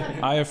again?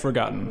 I have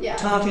forgotten. Yeah.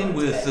 Talking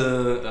with,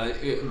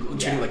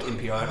 treating like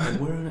NPR, and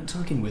we're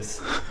talking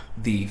with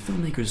the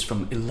filmmakers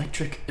from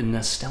Electric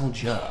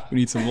Nostalgia. We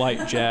need some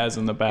light jazz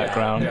in the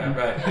background. Yeah,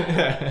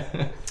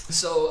 right.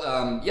 So,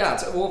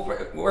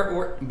 we're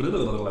blah, blah,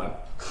 blah, blah.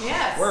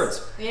 Yes.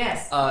 Words.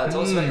 Yes.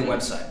 Tell us about your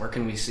website. Where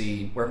can we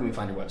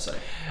find your website?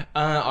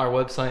 Our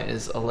website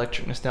is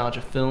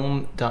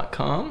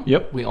electricnostalgiafilm.com.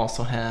 Yep. We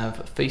also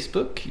have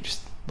Facebook. You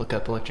just look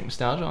up Electric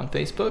Nostalgia on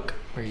Facebook.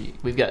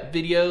 We've got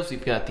videos.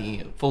 We've got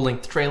the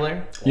full-length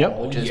trailer, Yep.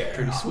 which is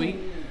pretty sweet.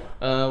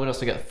 What else?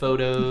 We got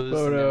photos.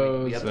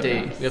 and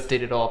then we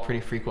update it all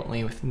pretty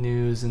frequently with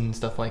news and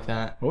stuff like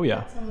that. Oh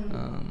yeah.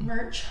 Some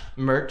merch.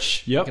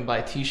 Merch. Yep. You can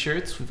buy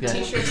T-shirts. We've got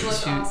T-shirts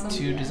look awesome.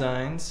 two Yeah.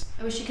 designs.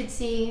 I wish you could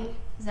see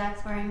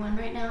Zach's wearing one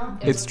right now.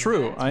 It's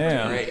true. I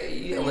am.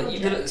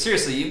 Great.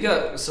 Seriously, you've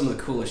got some of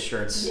the coolest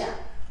shirts Yeah.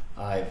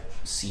 I've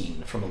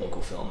seen from a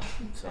local film.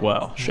 So,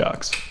 Well,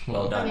 shucks.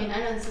 well I done. mean, I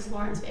know this is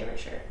Lauren's favorite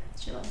shirt.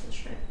 She loves this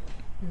shirt.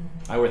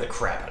 I wear the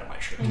crap out of my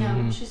shirt. I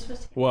know. She's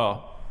supposed to.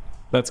 Well,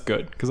 that's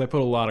good because I put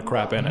a lot of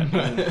crap in it.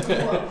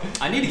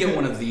 I need to get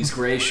one of these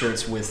gray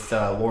shirts with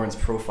Lauren's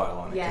profile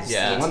on it. 'cause Yes.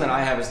 Yeah. The one that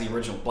I have is the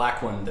original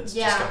black one that's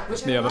Yeah. just got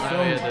Which Yeah, the I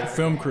film love.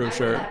 film crew I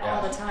shirt. wear that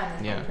all the time.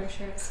 The Yeah. film crew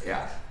shirts.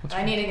 yeah.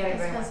 I need to get a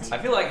gray one. I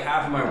feel like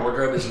half of my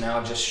wardrobe is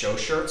now just show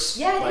shirts.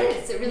 Yeah, like,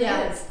 it is. It really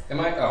Yeah. is. Am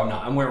I? Oh no,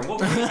 I'm wearing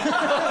Wolverine.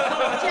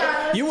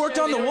 Yeah, You worked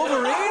on the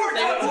Wolverine?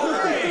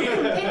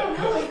 they don't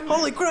know.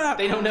 Holy crap!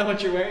 They don't know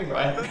what you're wearing,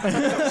 Brian.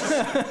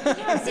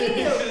 can't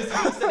see you.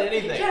 Said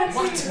anything.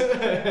 Can't see you.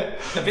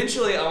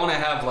 Eventually, I want to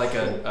have like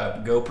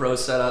a GoPro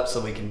set up so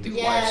we can do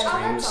Yeah. live Oh,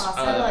 streams. that's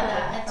awesome. I love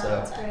that. I thought So-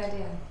 about Great that.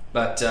 idea.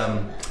 But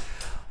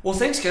well,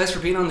 thanks guys for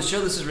being on the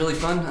show. This is really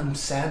fun. I'm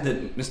sad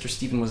that Mr.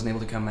 Steven wasn't able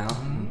to come out.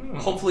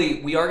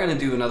 Hopefully, we are going to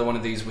do another one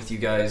of these with you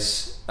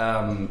guys.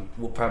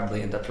 We'll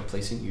probably end up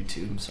replacing you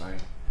two. I'm sorry.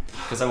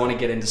 Because I want to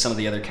get into some of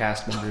the other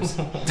cast members.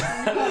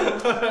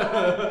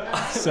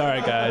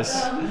 Sorry, guys.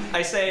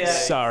 I say,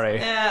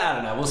 Sorry. I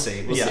don't know. We'll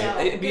see. We'll Yeah.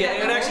 see.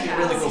 It'd actually be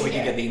really cool if we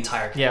could get the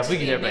entire cast. Yeah, if we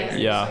could get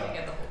everybody.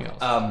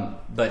 Yeah.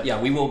 But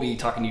yeah, we will be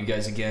talking to you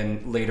guys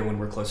again later when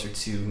we're closer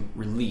to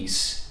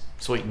release.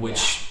 Sweet.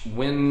 Which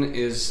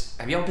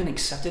have y'all been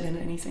accepted into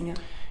anything yet?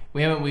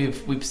 We haven't.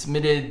 We've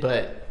submitted,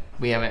 but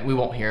we haven't. We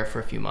won't hear for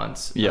a few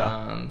months.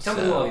 Yeah. Tell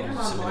me who all So, you I'm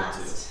on submitted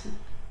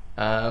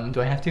blast.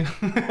 do I have to?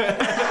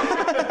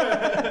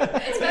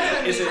 It's better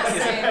when Is you it- just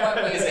is say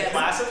what we Is it said.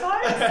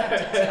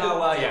 classified? Oh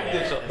well,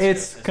 yeah.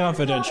 It's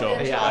confidential.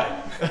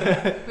 Yeah.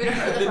 We don't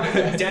know the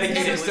process.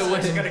 Dedicated Still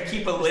listeners with- are gonna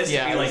keep a list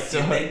Yeah, and be like,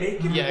 still- did they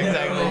make it? Yeah,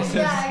 exactly. Yeah,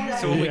 exactly.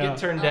 So when we Yeah. get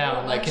turned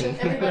down, I can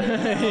Everybody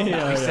knows. Yeah, we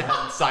yeah. sit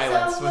in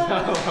silence So,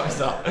 with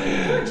myself.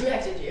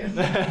 Rejected you.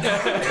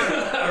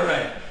 All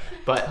right.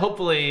 But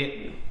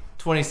hopefully,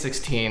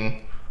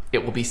 2016,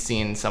 it will be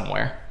seen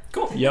somewhere.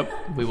 Cool. Yep.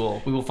 We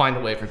will find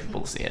a way for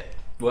people to see it.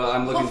 Well,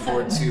 I'm looking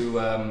forward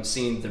to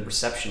seeing the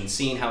reception,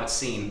 seeing how it's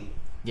seen.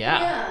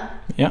 Yeah.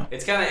 Yeah.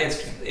 It's kind of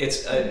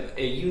it's a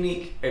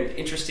unique and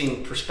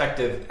interesting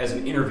perspective as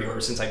an interviewer,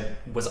 since I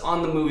was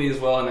on the movie as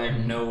well and I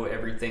know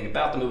everything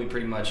about the movie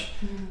pretty much,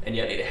 and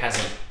yet it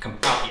hasn't come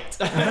out yet.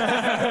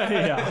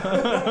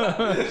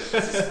 Yeah.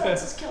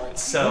 Suspense is killing.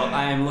 So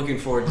I am looking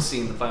forward to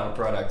seeing the final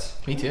product.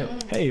 Me too.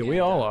 Hey, we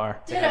all are.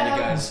 To have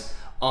you guys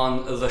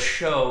on the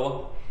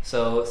show.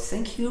 So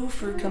thank you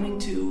for coming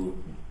to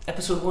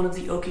episode 1 of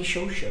the Okie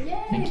Show Show.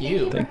 Yay, Thank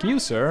you. Thank you,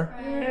 sir.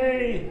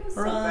 Hey,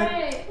 So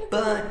right. great.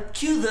 But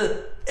cue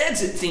the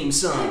exit theme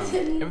song.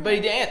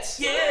 Everybody dance.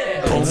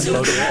 Yeah. We're dancing,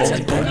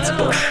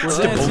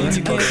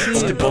 you can't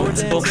see it, but we're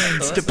dancing.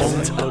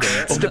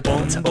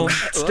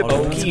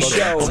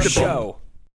 Okie Show.